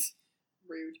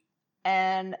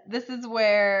 And this is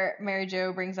where Mary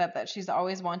Jo brings up that she's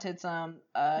always wanted some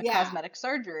cosmetic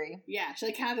surgery. Yeah,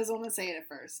 she kind of doesn't want to say it at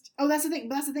first. Oh, that's the thing.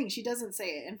 But that's the thing. She doesn't say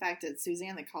it. In fact, it's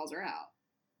Suzanne that calls her out.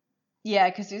 Yeah,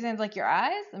 because Suzanne's like, your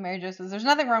eyes? And Mary Jo says, there's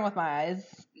nothing wrong with my eyes.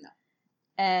 No.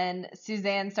 And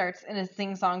Suzanne starts in a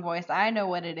sing-song voice, I know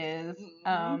what it is.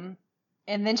 Mm-hmm.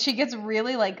 And then she gets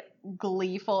really, like,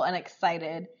 gleeful and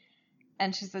excited.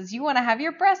 And she says, you want to have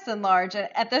your breasts enlarged. And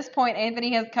at this point,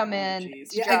 Anthony has come in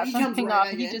to drop something off.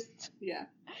 He just... Yeah.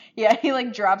 Yeah, he,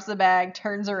 like, drops the bag,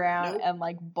 turns around, and,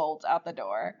 like, bolts out the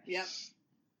door. Yep.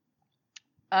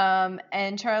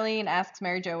 And Charlene asks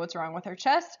Mary Jo what's wrong with her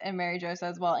chest. And Mary Jo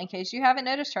says, well, in case you haven't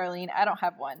noticed, Charlene, I don't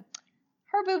have one.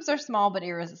 Her boobs are small but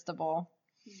irresistible.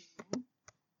 Mm-hmm.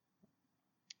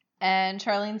 And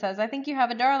Charlene says, I think you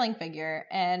have a darling figure.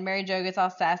 And Mary Jo gets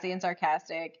all sassy and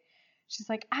sarcastic. She's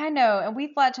like, I know, and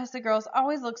we flat-chested girls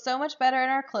always look so much better in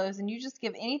our clothes, and you just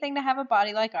give anything to have a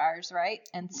body like ours, right?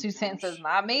 And Suzanne says,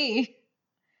 not me.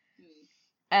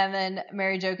 And then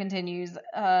Mary Jo continues,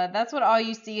 that's what all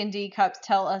you C&D cups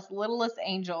tell us littlest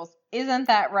angels. Isn't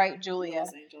that right, Julia?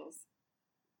 Littlest angels.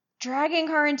 Dragging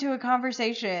her into a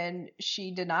conversation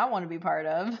she did not want to be part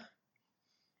of.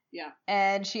 Yeah.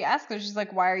 And she asks her, she's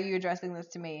like, why are you addressing this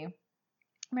to me?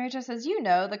 Mary Jo says,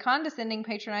 the condescending,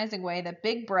 patronizing way that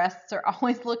big breasts are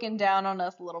always looking down on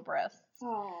us little breasts.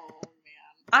 Oh,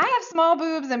 man. I have small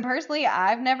boobs, and personally,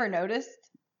 I've never noticed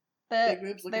that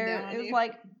there is,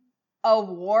 like, a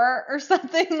war or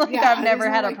something. Like, yeah, I've never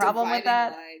had a problem with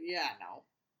that. Line. Yeah, no.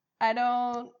 I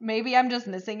don't. Maybe I'm just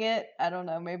missing it. I don't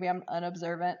know. Maybe I'm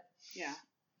unobservant. Yeah.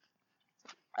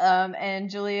 And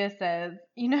Julia says,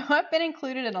 I've been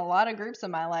included in a lot of groups in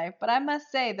my life, but I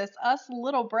must say this us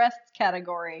little breasts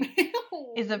category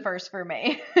is a first for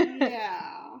me.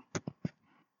 Yeah.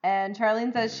 And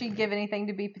Charlene says she'd give anything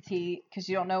to be petite because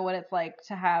you don't know what it's like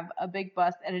to have a big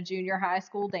bust at a junior high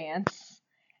school dance.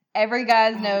 Every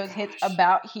guy's nose hits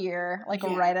about here, like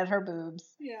right at her boobs.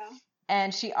 Yeah.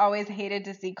 And she always hated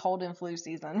to see cold and flu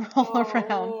season roll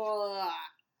around.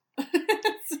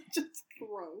 It's just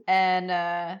gross.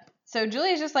 And so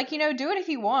Julia's just like, do it if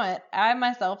you want. I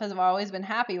myself have always been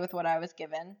happy with what I was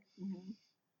given. Mm-hmm.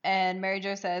 And Mary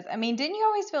Jo says, didn't you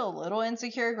always feel a little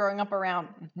insecure growing up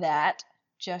around that?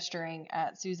 Gesturing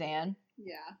at Suzanne.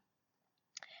 Yeah.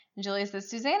 And Julia says,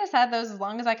 Suzanne has had those as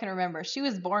long as I can remember. She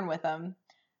was born with them.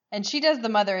 And she does the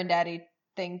mother and daddy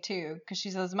thing too. Because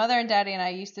she says, mother and daddy and I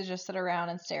used to just sit around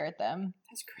and stare at them.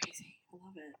 That's crazy. I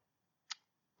love it.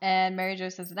 And Mary Jo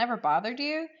says, it never bothered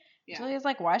you? Yeah. Julia's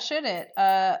like, why should it?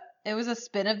 It was a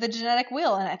spin of the genetic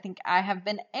wheel, and I think I have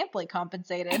been amply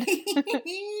compensated.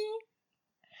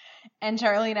 And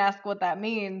Charlene asks what that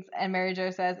means, and Mary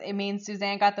Jo says, it means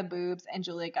Suzanne got the boobs and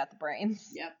Julia got the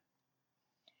brains. Yep.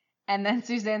 And then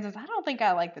Suzanne says, I don't think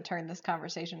I like the turn this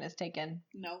conversation has taken.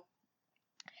 No.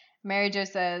 Mary Jo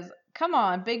says, come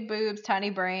on, big boobs, tiny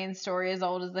brains, story as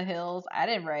old as the hills. I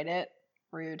didn't write it.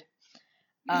 Rude.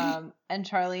 And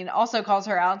Charlene also calls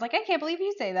her out. It's like, I can't believe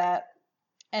you say that.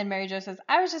 And Mary Jo says,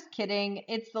 I was just kidding.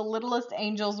 It's the littlest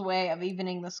angel's way of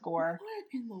evening the score. What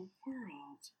in the world?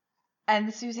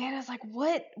 And Susanna's like,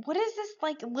 what is this,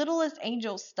 like, littlest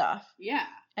angel stuff? Yeah.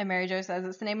 And Mary Jo says,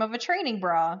 it's the name of a training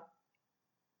bra.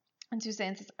 And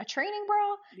Suzanne says, a training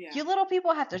bra? Yeah. You little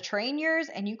people have to train yours,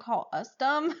 and you call us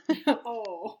dumb?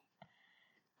 Oh.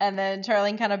 And then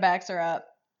Charlene kind of backs her up.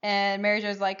 And Mary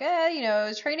Jo's like,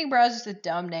 training bra is just a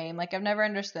dumb name. Like, I've never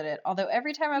understood it. Although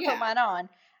every time I put mine on,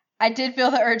 I did feel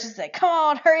the urge to say, come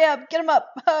on, hurry up, get them up,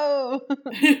 ho!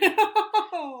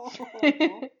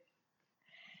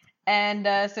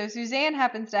 And so Suzanne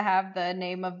happens to have the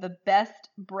name of the best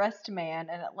breast man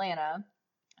in Atlanta.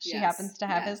 She happens to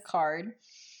have his card.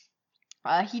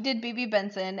 He did BB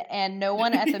Benson, and no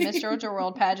one at the Miss Georgia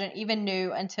World pageant even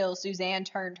knew until Suzanne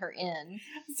turned her in.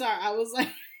 Sorry, I was like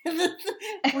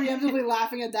preemptively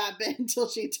laughing at that bit until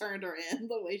she turned her in.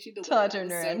 The way she delivered it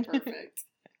was so perfect.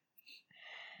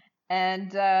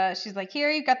 And she's like, here,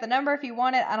 you've got the number if you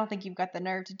want it. I don't think you've got the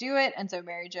nerve to do it. And so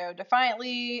Mary Jo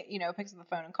defiantly, picks up the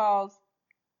phone and calls.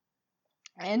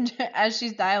 And as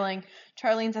she's dialing,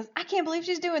 Charlene says, I can't believe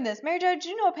she's doing this. Mary Jo, did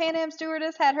you know a Pan Am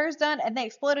stewardess had hers done and they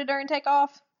exploded during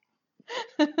takeoff?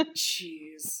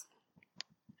 Jeez.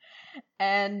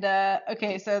 And,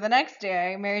 okay, so the next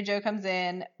day, Mary Jo comes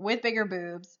in with bigger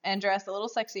boobs and dressed a little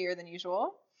sexier than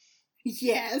usual.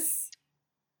 Yes.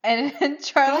 And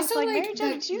Charlie's like, Mary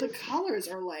Jo, the colors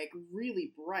are, like,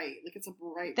 really bright. Like, it's a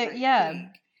bright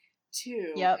pink,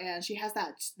 too. Yep. And she has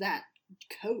that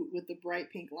coat with the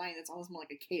bright pink line that's almost more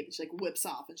like a cape. She, like, whips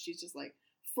off, and she's just, like,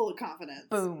 full of confidence.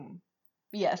 Boom.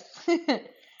 Yes.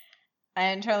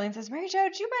 And Charlene says, Mary Jo,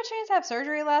 did you by chance have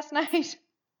surgery last night?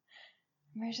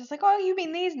 Mary's just like, oh, you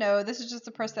mean these? No, this is just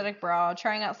a prosthetic bra.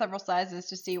 Trying out several sizes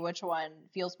to see which one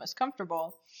feels most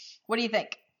comfortable. What do you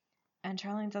think? And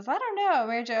Charlene says, I don't know,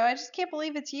 Mary Jo. I just can't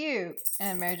believe it's you.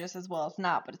 And Mary Jo says, well, it's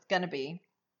not, but it's going to be.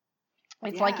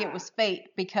 It's like it was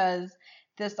fate because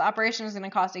this operation is going to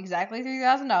cost exactly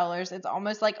 $3,000. It's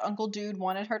almost like Uncle Dude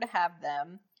wanted her to have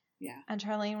them. Yeah. And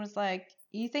Charlene was like,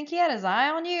 you think he had his eye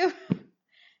on you?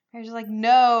 Mary's just like,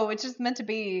 no, it's just meant to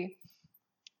be.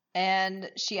 And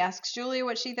she asks Julia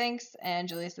what she thinks, and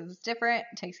Julia says it's different.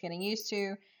 It takes getting used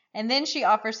to. And then she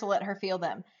offers to let her feel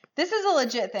them. This is a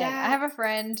legit thing. I have a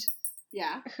friend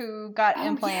who got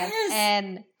implants,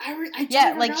 and I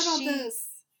forgot about this.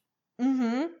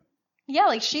 Mm-hmm. Yeah,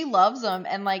 like she loves them,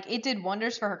 and like it did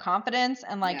wonders for her confidence,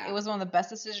 and like it was one of the best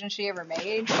decisions she ever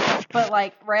made. But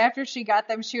like right after she got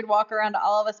them, she would walk around to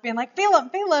all of us being like, "Feel them,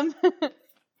 feel them."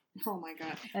 Oh my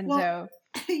god! And so,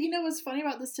 you know what's funny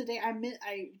about this today?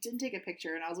 I didn't take a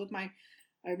picture, and I was with my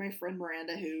friend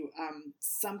Miranda, who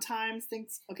sometimes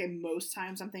thinks, most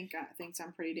times thinks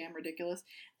I'm pretty damn ridiculous.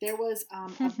 There was I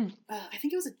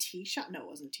think it was a tea shop. No, it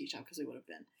wasn't a tea shop because it would have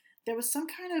been. There was some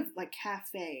kind of like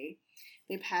cafe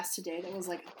they passed today that was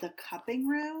like the cupping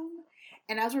room,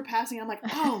 and as we're passing, I'm like,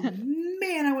 oh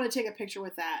man, I want to take a picture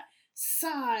with that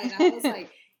sign. I was like,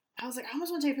 I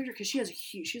almost want to take a picture because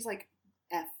she's like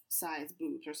F size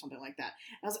boobs or something like that.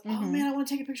 And I was like, oh man, I want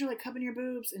to take a picture like cupping your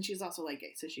boobs, and she's also like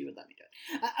gay, so she would let me do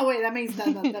it. Oh wait, that makes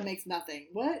nothing.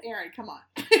 What, Aaron? Come on.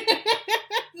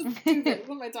 Stupid.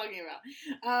 What am I talking about?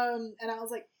 And I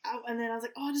was like, oh,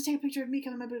 I'll just take a picture of me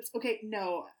cupping my boobs. Okay,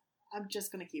 no. I'm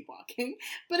just gonna keep walking,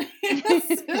 but it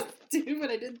was so stupid.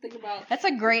 I didn't think about. That's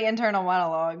a great internal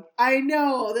monologue. I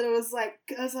know that I was like,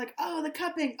 oh, the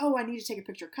cupping. Oh, I need to take a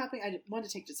picture of cupping. I wanted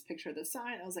to take just a picture of the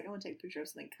sign. I was like, I want to take a picture of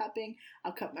something cupping.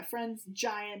 I'll cup my friend's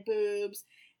giant boobs.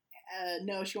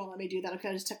 No, she won't let me do that. Okay,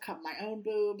 I just cup my own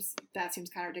boobs. That seems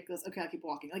kind of ridiculous. Okay, I'll keep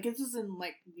walking. Like this is in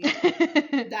like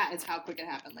that is how quick it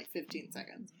happened. Like 15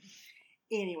 seconds.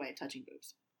 Anyway, touching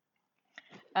boobs.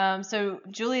 So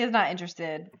Julia's not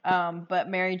interested, but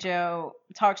Mary Jo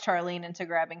talks Charlene into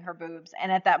grabbing her boobs,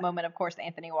 and at that moment, of course,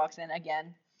 Anthony walks in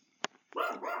again,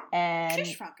 and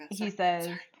he says,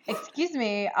 "Excuse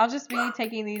me, I'll just be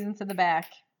taking these into the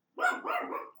back."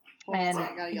 And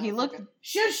he looks.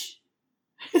 Shush.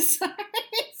 Sorry,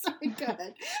 go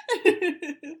ahead.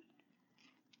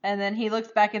 And then he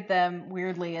looks back at them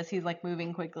weirdly as he's like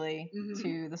moving quickly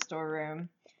to the storeroom,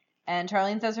 and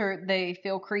Charlene says they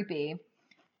feel creepy.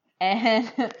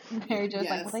 And Mary Jo's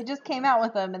like, well, they just came out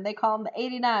with them, and they call them the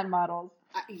 89 models.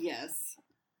 Yes.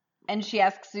 And she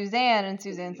asks Suzanne, and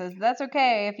Suzanne says, that's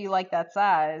okay if you like that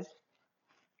size.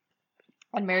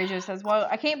 And Mary Jo says, well,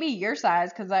 I can't be your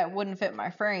size because that wouldn't fit my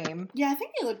frame. Yeah, I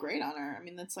think they look great on her. I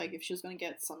mean, that's like if she was going to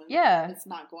get something that's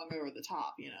not going over the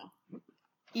top, you know.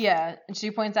 Yeah, and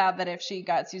she points out that if she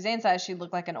got Suzanne's size, she'd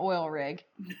look like an oil rig.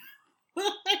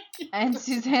 And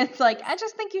Suzanne's like, I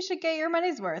just think you should get your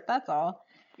money's worth, that's all.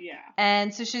 Yeah.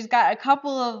 And so she's got a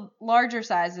couple of larger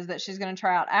sizes that she's going to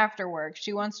try out after work.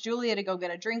 She wants Julia to go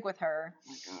get a drink with her.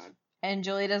 Oh, my God. And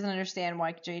Julia doesn't understand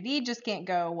why JD just can't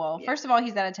go. Well, first of all,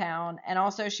 he's out of town. And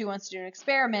also she wants to do an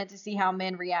experiment to see how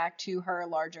men react to her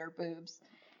larger boobs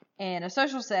in a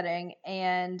social setting.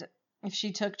 And if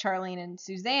she took Charlene and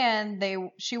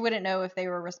Suzanne, she wouldn't know if they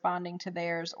were responding to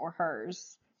theirs or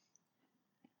hers.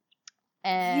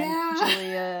 And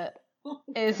Julia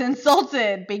is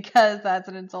insulted because that's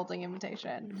an insulting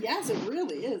invitation. Yes, it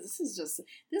really is.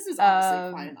 This is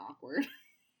honestly quite an awkward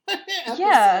episode.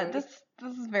 Yeah, this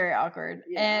is very awkward.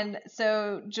 Yeah. And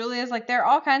so Julia's like, there are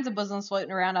all kinds of bosoms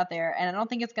floating around out there, and I don't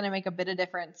think it's going to make a bit of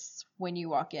difference when you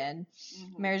walk in.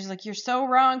 Mm-hmm. Mary's like, you're so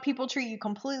wrong. People treat you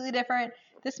completely different.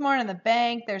 This morning in the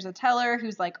bank, there's a teller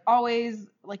who's like always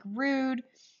like rude.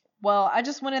 Well, I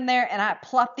just went in there and I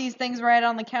plopped these things right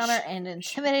on the counter and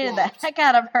intimidated the heck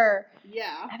out of her.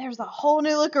 Yeah. And there's a whole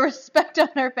new look of respect on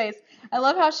her face. I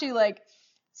love how she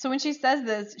so when she says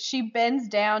this, she bends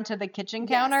down to the kitchen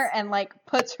counter and like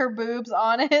puts her boobs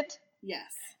on it.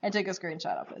 Yes. I took a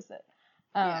screenshot. I'll post it.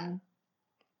 And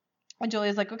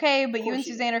Julia's like, okay, but you and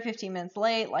Suzanne are 15 minutes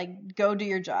late. Like, go do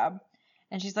your job.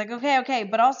 And she's like, okay.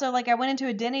 But also, like, I went into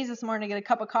a Denny's this morning to get a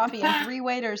cup of coffee, and 3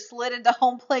 waiters slid into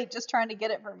home plate just trying to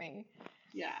get it for me.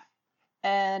 Yeah.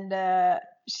 And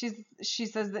she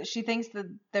says that she thinks that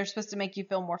they're supposed to make you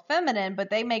feel more feminine, but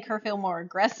they make her feel more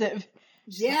aggressive.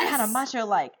 She's like, kind of macho,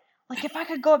 like if I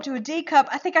could go up to a D cup,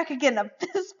 I think I could get in a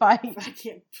fist fight. I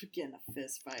can't get in a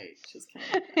fist fight. Just kind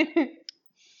of.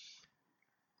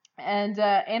 And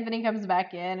Anthony comes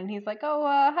back in, and he's like,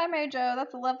 oh, hi, Mary Jo.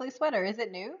 That's a lovely sweater. Is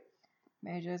it new?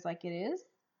 Mary Jo's like, it is.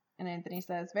 And Anthony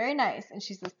says, very nice. And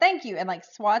she says, thank you. And like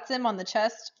swats him on the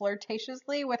chest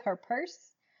flirtatiously with her purse,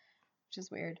 which is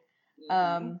weird.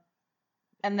 Mm-hmm.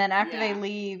 And then after they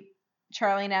leave,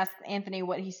 Charlene asks Anthony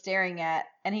what he's staring at.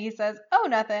 And he says, oh,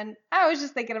 nothing. I was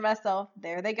just thinking to myself,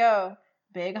 there they go.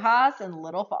 Big Haas and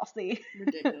little Falsie.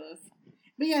 Ridiculous.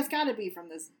 But yeah, it's got to be from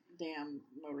this damn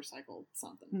motorcycle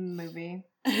something. Movie.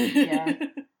 Yeah.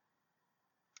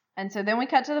 And so then we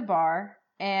cut to the bar.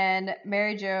 And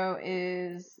Mary Jo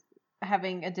is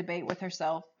having a debate with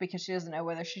herself because she doesn't know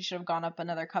whether she should have gone up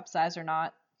another cup size or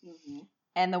not. Mm-hmm.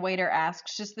 And the waiter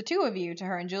asks, just the two of you, to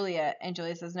her and Julia. And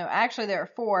Julia says, no, actually there are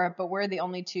 4, but we're the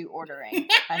only 2 ordering,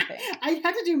 I think. I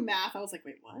had to do math. I was like,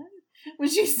 wait, what? When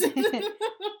she said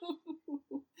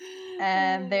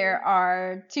And there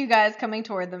are 2 guys coming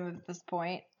toward them at this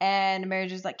point. And Mary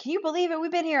Jo's like, can you believe it?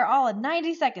 We've been here all in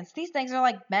 90 seconds. These things are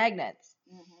like magnets.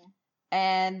 Mm-hmm.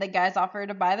 And the guys offer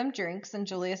to buy them drinks, and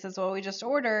Julia says, well, we just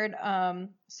ordered.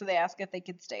 So they ask if they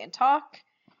could stay and talk.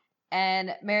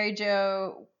 And Mary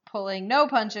Jo, pulling no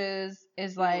punches,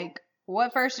 is like,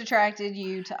 what first attracted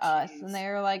you to us? And they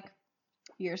were like,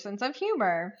 your sense of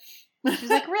humor. She's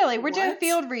like, really? We're doing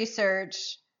field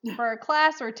research for a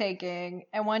class we're taking.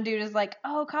 And one dude is like,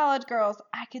 oh, college girls,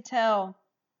 I could tell.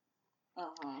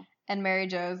 Uh-huh. And Mary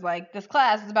Jo's like, this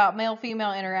class is about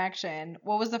male-female interaction.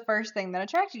 What was the first thing that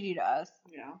attracted you to us?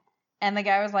 Yeah. And the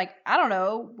guy was like, I don't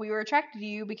know. We were attracted to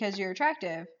you because you're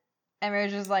attractive. And Mary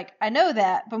Jo's like, I know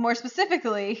that, but more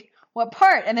specifically, what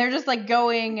part? And they're just like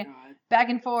going back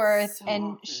and forth. So and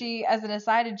awkward. She, as an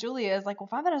aside to Julia, is like, well,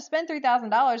 if I'm going to spend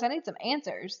 $3,000, I need some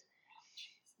answers.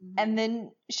 Mm-hmm. And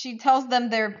then she tells them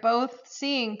they're both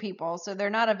seeing people, so they're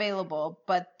not available,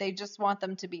 but they just want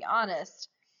them to be honest.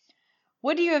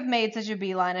 Would you have made such a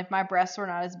beeline if my breasts were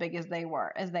not as big as they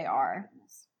are?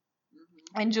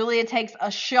 Mm-hmm. And Julia takes a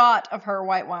shot of her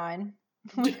white wine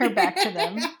with her back to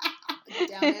them.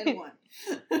 Down in one.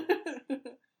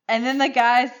 And then the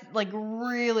guy's like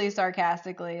really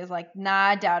sarcastically is like, nah,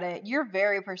 I doubt it. You're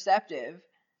very perceptive.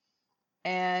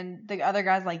 And the other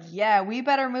guy's like, yeah, we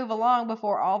better move along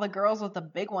before all the girls with the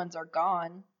big ones are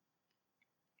gone.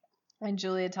 And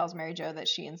Julia tells Mary Jo that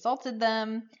she insulted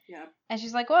them. Yeah. And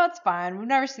she's like, well, it's fine. We'll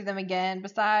never see them again.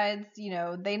 Besides,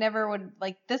 they never would,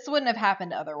 this wouldn't have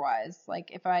happened otherwise,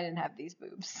 if I didn't have these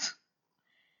boobs.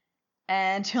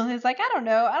 And Julia's like, I don't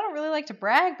know. I don't really like to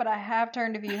brag, but I have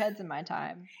turned a few heads in my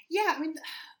time. Yeah, I mean,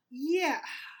 yeah.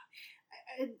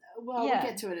 We'll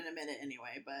get to it in a minute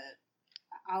anyway, but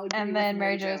I'll agree and then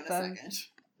Mary Jo says,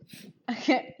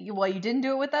 okay, well, you didn't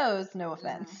do it with those. No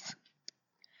offense.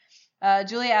 Mm-hmm.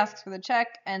 Julia asks for the check,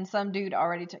 and some dude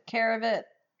already took care of it.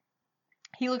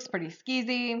 He looks pretty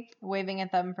skeezy, waving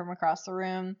at them from across the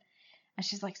room. And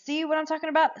she's like, see what I'm talking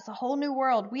about? It's a whole new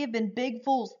world. We have been big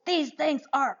fools. These things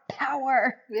are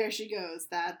power. There she goes.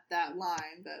 That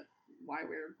line that why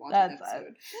we're watching the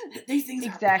episode. These things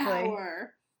are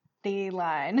power. The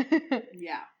line.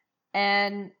 Yeah.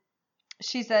 And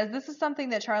she says, this is something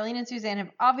that Charlene and Suzanne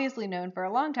have obviously known for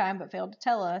a long time, but failed to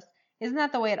tell us. Isn't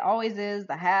that the way it always is?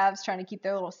 The haves trying to keep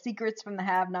their little secrets from the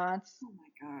have-nots. Oh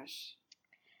my gosh.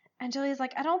 And Julia's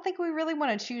like, I don't think we really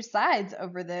want to choose sides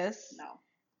over this. No.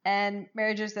 And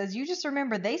Mary Jo says, you just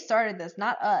remember they started this,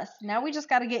 not us. Now we just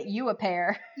got to get you a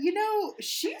pair. You know,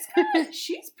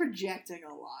 she's projecting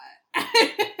a lot.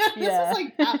 This is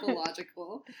like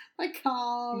pathological. Like,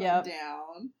 calm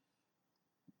down.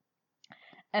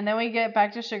 And then we get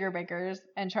back to Sugar Bakers,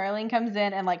 and Charlene comes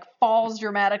in and like falls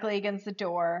dramatically against the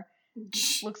door,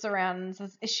 looks around and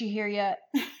says, is she here yet?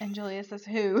 And Julia says,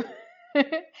 who?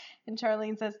 And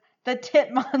Charlene says, the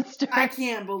tit monster. I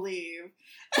can't believe.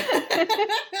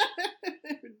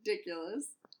 Ridiculous.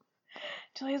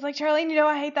 Julia's like, Charlene, you know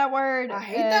I hate that word. I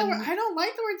hate that word. I don't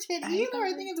like the word tit either.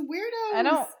 I think it's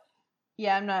weirdo.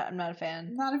 Yeah, I'm not a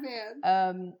fan. Not a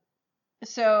fan.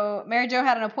 So Mary Jo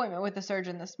had an appointment with the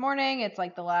surgeon this morning. It's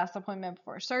like the last appointment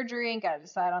before surgery and got to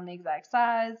decide on the exact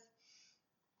size.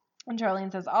 And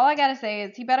Charlene says, all I got to say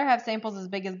is he better have samples as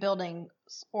big as buildings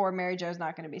or Mary Jo's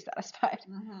not going to be satisfied.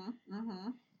 Mm-hmm. Mm-hmm.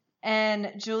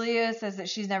 And Julia says that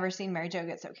she's never seen Mary Jo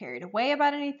get so carried away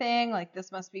about anything. Like,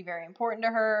 this must be very important to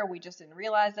her. We just didn't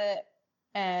realize it.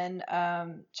 And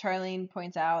Charlene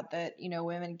points out that, you know,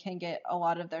 women can get a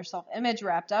lot of their self-image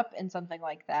wrapped up in something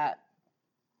like that.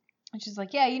 And she's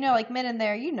like, yeah, you know, like men in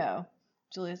there, you know.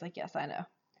 Julia's like, yes, I know.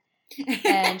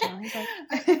 And Charlene's like...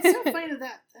 It's so funny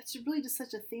that's really just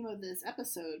such a theme of this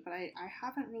episode, but I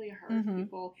haven't really heard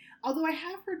people... Although I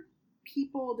have heard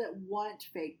people that want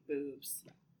fake boobs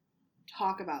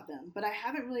talk about them, but I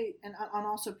haven't really... And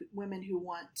also women who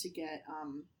want to get...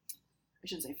 I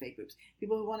shouldn't say fake boobs.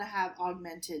 People who want to have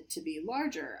augmented to be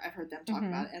larger, I've heard them talk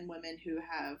about it, and women who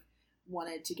have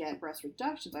wanted to get breast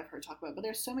reductions, I've heard talk about it. But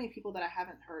there's so many people that I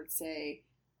haven't heard say,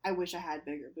 I wish I had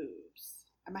bigger boobs.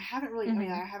 I haven't really,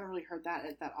 I haven't really heard that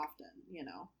often, you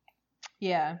know?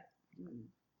 Yeah. Anyway.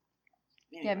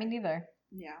 Yeah, me neither.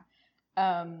 Yeah.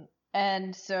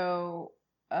 And so,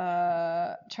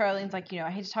 Charlene's like, you know,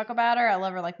 I hate to talk about her. I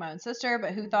love her like my own sister,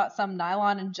 but who thought some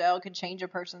nylon and gel could change a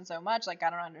person so much? Like, I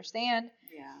don't understand.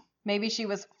 Yeah. Maybe she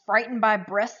was frightened by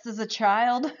breasts as a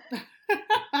child.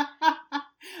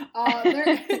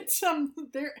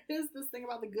 There is this thing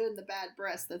about the good and the bad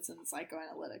breast that's in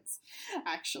psychoanalytics,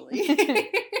 actually.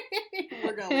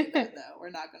 We're going to leave that, though. We're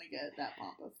not going to get that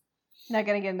pompous. Not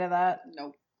going to get into that.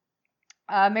 Nope.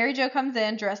 Mary Jo comes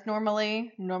in dressed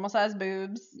normally, normal-sized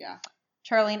boobs. Yeah.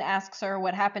 Charlene asks her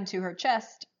what happened to her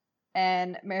chest,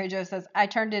 and Mary Jo says, I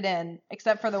turned it in,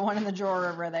 except for the one in the drawer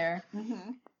over there.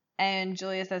 Mm-hmm. And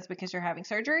Julia says, because you're having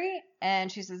surgery?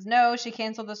 And she says, no, she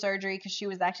canceled the surgery because she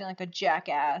was acting like a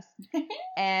jackass.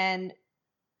 And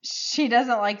she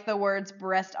doesn't like the words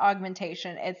breast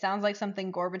augmentation. It sounds like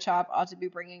something Gorbachev ought to be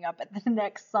bringing up at the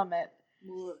next summit.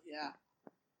 Yeah.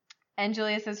 And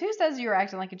Julia says, who says you were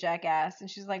acting like a jackass? And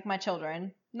she's like, my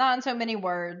children. Not in so many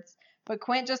words. But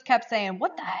Quint just kept saying,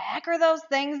 what the heck are those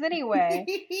things anyway?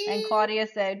 And Claudia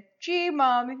said, gee,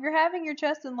 Mom, if you're having your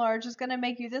chest enlarged, it's going to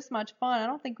make you this much fun. I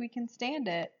don't think we can stand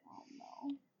it. Oh,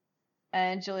 no.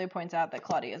 And Julia points out that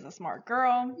Claudia is a smart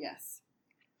girl. Yes.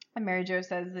 And Mary Jo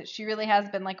says that she really has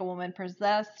been like a woman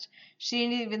possessed. She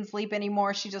didn't even sleep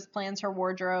anymore. She just plans her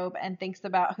wardrobe and thinks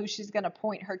about who she's going to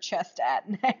point her chest at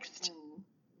next.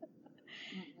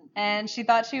 And she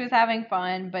thought she was having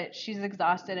fun, but she's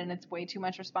exhausted and it's way too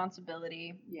much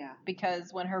responsibility. Yeah.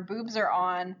 Because when her boobs are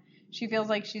on, she feels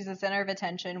like she's the center of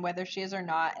attention, whether she is or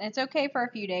not. And it's okay for a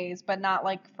few days, but not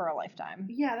like for a lifetime.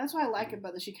 Yeah, that's what I like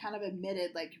about this. She kind of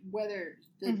admitted, like, whether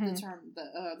the term,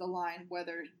 the line,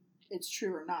 whether it's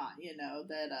true or not, you know,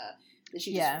 that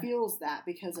she just feels that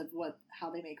because of how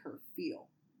they make her feel.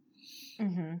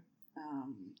 Mm-hmm.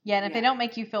 And if they don't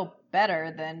make you feel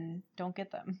better, then don't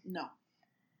get them. No.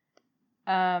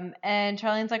 And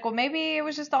Charlene's like, well, maybe it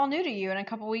was just all new to you. In a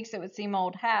couple weeks, it would seem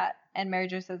old hat. And Mary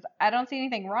Jo says, I don't see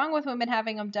anything wrong with women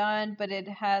having them done, but it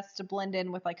has to blend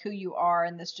in with like who you are.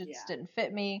 And this just didn't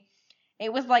fit me.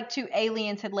 It was like 2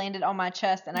 aliens had landed on my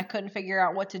chest and I couldn't figure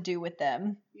out what to do with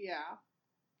them. Yeah.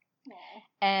 Aww.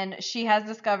 And she has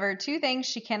discovered 2 things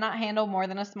she cannot handle more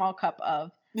than a small cup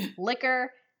of: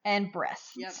 liquor and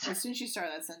breasts. Yep. As soon as she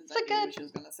started that sentence, I knew what she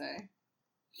was going to say.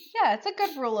 Yeah, it's a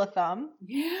good rule of thumb.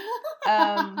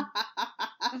 Yeah.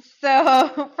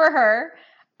 So for her,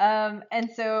 and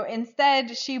so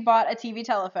instead she bought a TV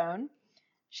telephone.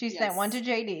 She sent one to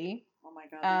JD. Oh my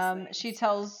God. She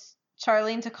tells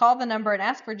Charlene to call the number and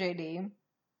ask for JD.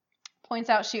 points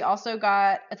out she also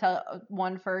got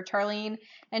one for Charlene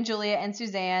and Julia and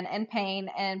Suzanne and Payne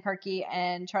and Perky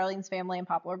and Charlene's family in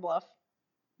Poplar Bluff.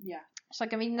 Yeah. She's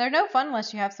like, I mean, they're no fun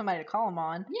unless you have somebody to call them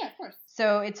on. Yeah, of course.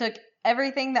 So it took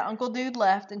everything that Uncle Dude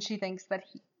left, and she thinks that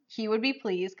he would be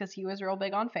pleased because he was real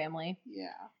big on family. Yeah.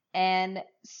 And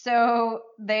so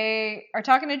they are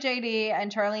talking to JD,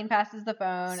 and Charlene passes the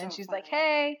phone, and she's like,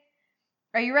 hey,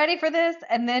 are you ready for this?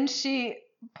 And then she's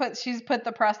put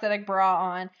the prosthetic bra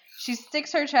on. She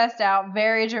sticks her chest out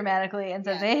very dramatically and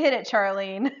says, hey, hit it,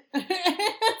 Charlene.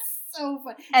 It's so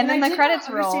funny. And then the credits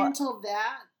roll. I didn't understand until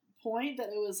that point that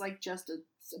it was like just a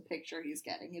picture he's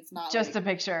getting. It's not just like a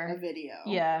picture. A video.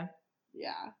 Yeah.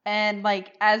 Yeah. And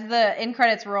like as the end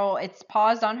credits roll, it's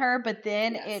paused on her, but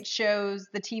then it shows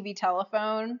the TV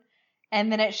telephone,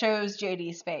 and then it shows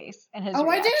JD's face and his reaction.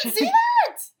 I didn't see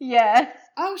that! Yeah.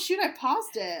 Oh shoot, I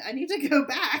paused it. I need to go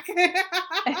back.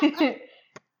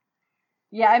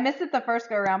 Yeah, I missed it the first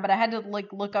go around, but I had to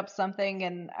like look up something,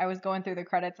 and I was going through the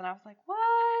credits and I was like,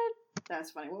 what?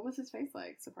 That's funny. What was his face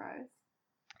like? Surprise?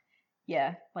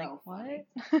 Yeah, like what?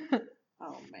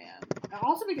 Oh man.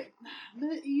 Also because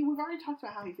we've already talked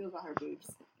about how he feels about her boobs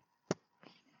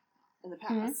in the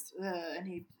past. And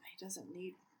he doesn't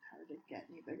need her to get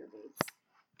any bigger boobs.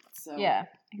 So yeah,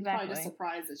 exactly. He's probably just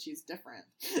surprised that she's different.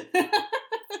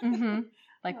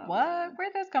 Like, what? Man.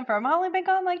 Where'd this come from? I've only been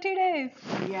gone like 2 days.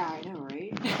 Yeah, I know,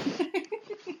 right?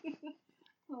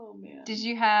 Oh man. Did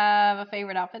you have a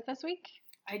favorite outfit this week?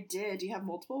 I did. Do you have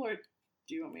multiple, or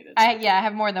do you want me to? I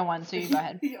have more than one, so you go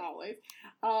ahead. Always.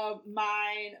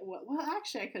 Mine. Well,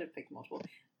 actually, I could have picked multiple,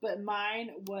 but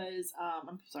mine was.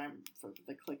 I'm sorry for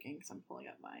the clicking, because I'm pulling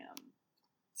up my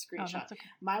screenshot. Oh, okay.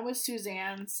 Mine was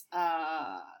Suzanne's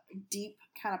deep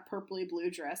kind of purpley blue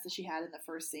dress that she had in the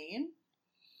first scene.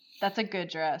 That's a good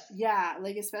dress. Yeah,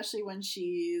 like especially when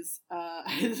she's.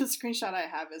 The screenshot I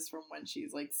have is from when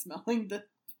she's like smelling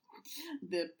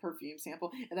the perfume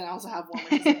sample, and then I also have one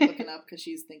where she's like, looking up because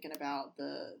she's thinking about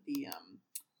the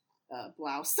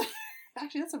blouse.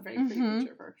 Actually, that's a very pretty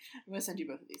picture of her. I'm gonna send you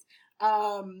both of these.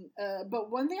 But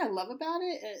one thing I love about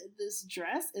this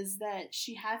dress is that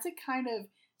she had to kind of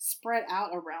spread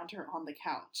out around her on the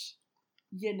couch,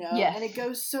 you know, and it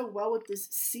goes so well with this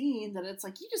scene that it's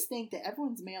like you just think that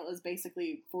everyone's mail is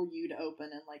basically for you to open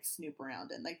and like snoop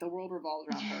around in, like the world revolves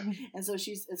around her, and so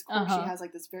she has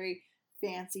like this very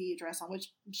fancy dress on,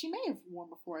 which she may have worn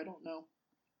before, I don't know,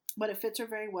 but it fits her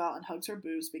very well and hugs her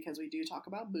boobs, because we do talk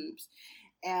about boobs,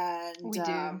 and we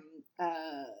do.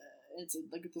 It's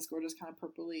like this gorgeous kind of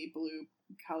purpley blue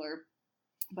color,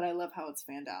 but I love how it's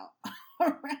fanned out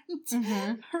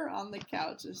around her on the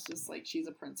couch. It's just like she's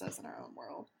a princess in her own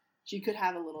world. She could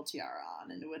have a little tiara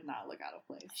on and it would not look out of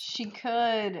place. She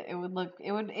could.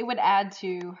 It would add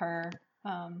to her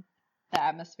the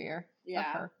atmosphere of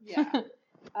her. Yeah.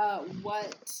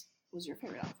 What was your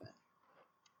favorite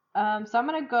outfit? So I'm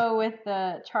gonna go with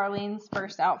Charlene's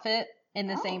first outfit in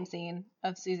the same scene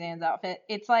of Suzanne's outfit.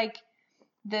 It's like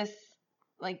this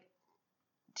like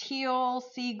teal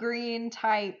sea green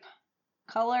type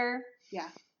color. Yeah.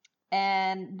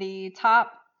 And the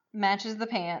top matches the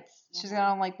pants. She's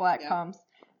got on like black pumps.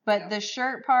 But the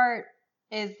shirt part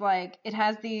is like it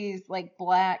has these like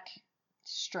black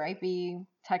stripy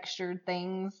textured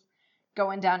things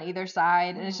going down either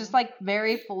side, and it's just like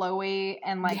very flowy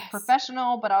and like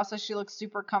professional, but also she looks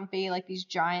super comfy, like these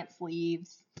giant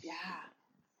sleeves. Yeah.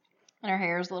 And her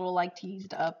hair is a little like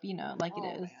teased up, you know, like it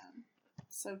is. Man.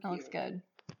 So cute. It looks good.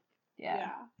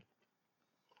 Yeah.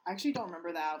 I actually don't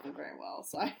remember that outfit very well,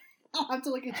 so I'll have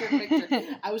to look at your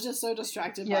picture. I was just so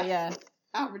distracted by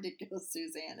how ridiculous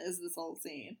Suzanne is this whole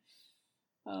scene.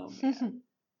 Oh man.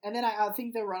 And then I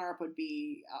think the runner-up would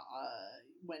be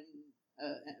when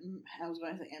I was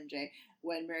going to say MJ,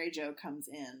 when Mary Jo comes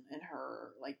in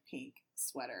her like pink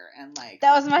sweater and like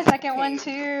that was my second one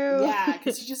too. Yeah,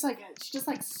 because she just like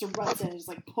struts in and just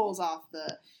like pulls off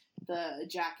the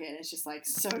jacket. And it's just like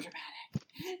so dramatic,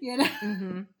 you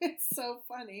know. It's so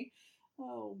funny.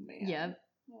 Oh man. Yep.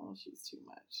 Oh, she's too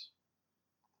much.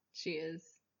 She is.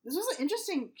 This was an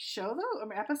interesting show though,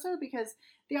 episode, because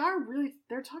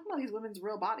they're talking about these women's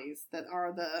real bodies that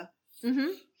are the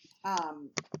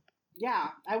yeah,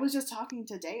 I was just talking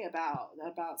today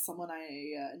about someone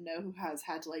I know who has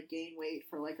had to like gain weight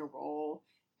for like a role,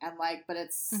 and like, but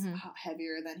it's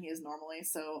heavier than he is normally.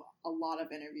 So a lot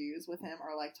of interviews with him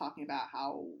are like talking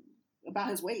about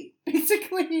his weight,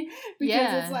 basically,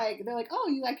 because it's like they're like, oh,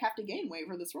 you like have to gain weight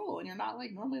for this role, and you're not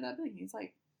like normally that big. And he's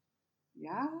like,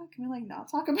 yeah, can we like not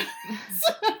talk about it?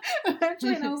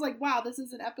 Eventually, and I was like, wow, this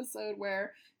is an episode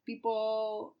where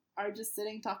people are just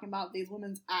sitting talking about these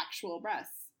women's actual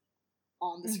breasts.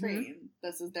 on the screen.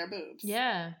 This is their boobs.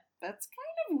 Yeah. That's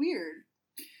kind of weird.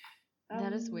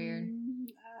 That is weird.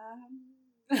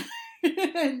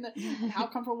 And how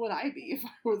comfortable would I be if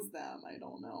I was them? I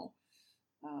don't know.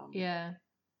 Yeah.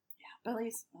 But at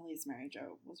least Mary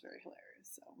Jo was very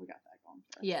hilarious, so we got that going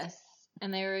for us. Yes.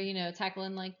 And they were,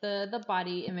 tackling like the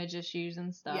body image issues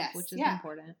and stuff, which is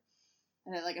important.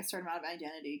 And that like a certain amount of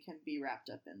identity can be wrapped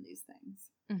up in these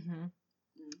things. Mm-hmm.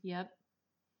 Yep.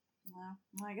 Well,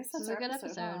 I guess that's a good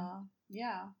episode.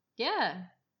 Yeah. Yeah.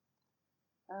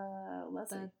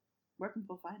 Leslie, where can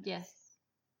people find us? Yes.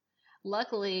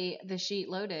 Luckily, the sheet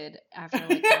loaded after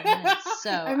like 5 minutes,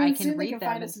 so I can read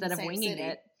them instead of winging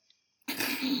it.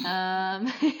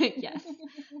 Yes.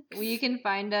 You can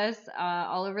find us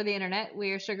all over the internet.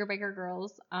 We are Sugar Baker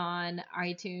Girls on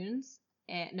iTunes.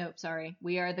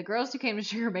 We are the Girls Who Came to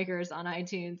Sugar Bakers on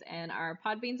iTunes and our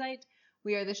Podbean site.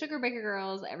 We are the Sugar Baker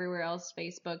Girls everywhere else: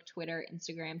 Facebook, Twitter,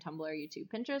 Instagram, Tumblr, YouTube,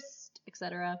 Pinterest,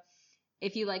 etc.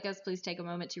 If you like us, please take a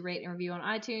moment to rate and review on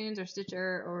iTunes or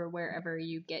Stitcher or wherever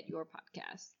you get your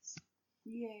podcasts.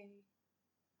 Yay.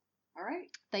 All right.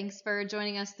 Thanks for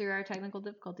joining us through our technical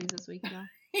difficulties this week, y'all.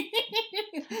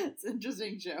 It's an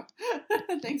interesting show.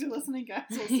 Thanks for listening, guys.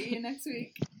 We'll see you next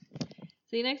week.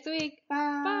 See you next week.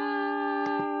 Bye.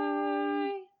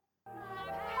 Bye.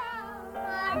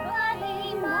 My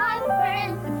buddy, my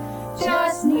friend,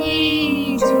 just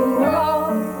need to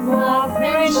go. Our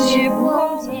friendship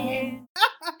won't end.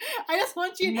 I just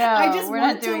want you. No, I just we're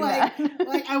want not to doing like, that.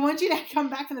 like I want you to come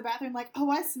back from the bathroom like,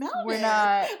 oh, I smelled it. We're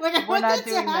not. Like I we're want not that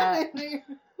doing to happen. that.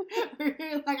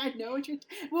 Like I know what you're.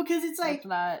 Well, because it's like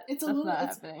it's a little.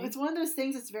 Happening. It's one of those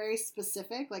things that's very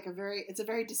specific, like it's a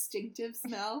very distinctive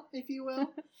smell, if you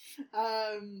will.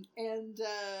 Yeah.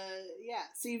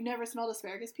 So you've never smelled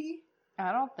asparagus pea?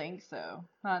 I don't think so.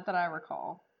 Not that I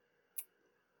recall.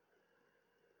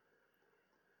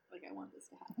 Like I want this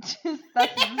to happen.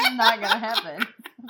 That's not gonna happen.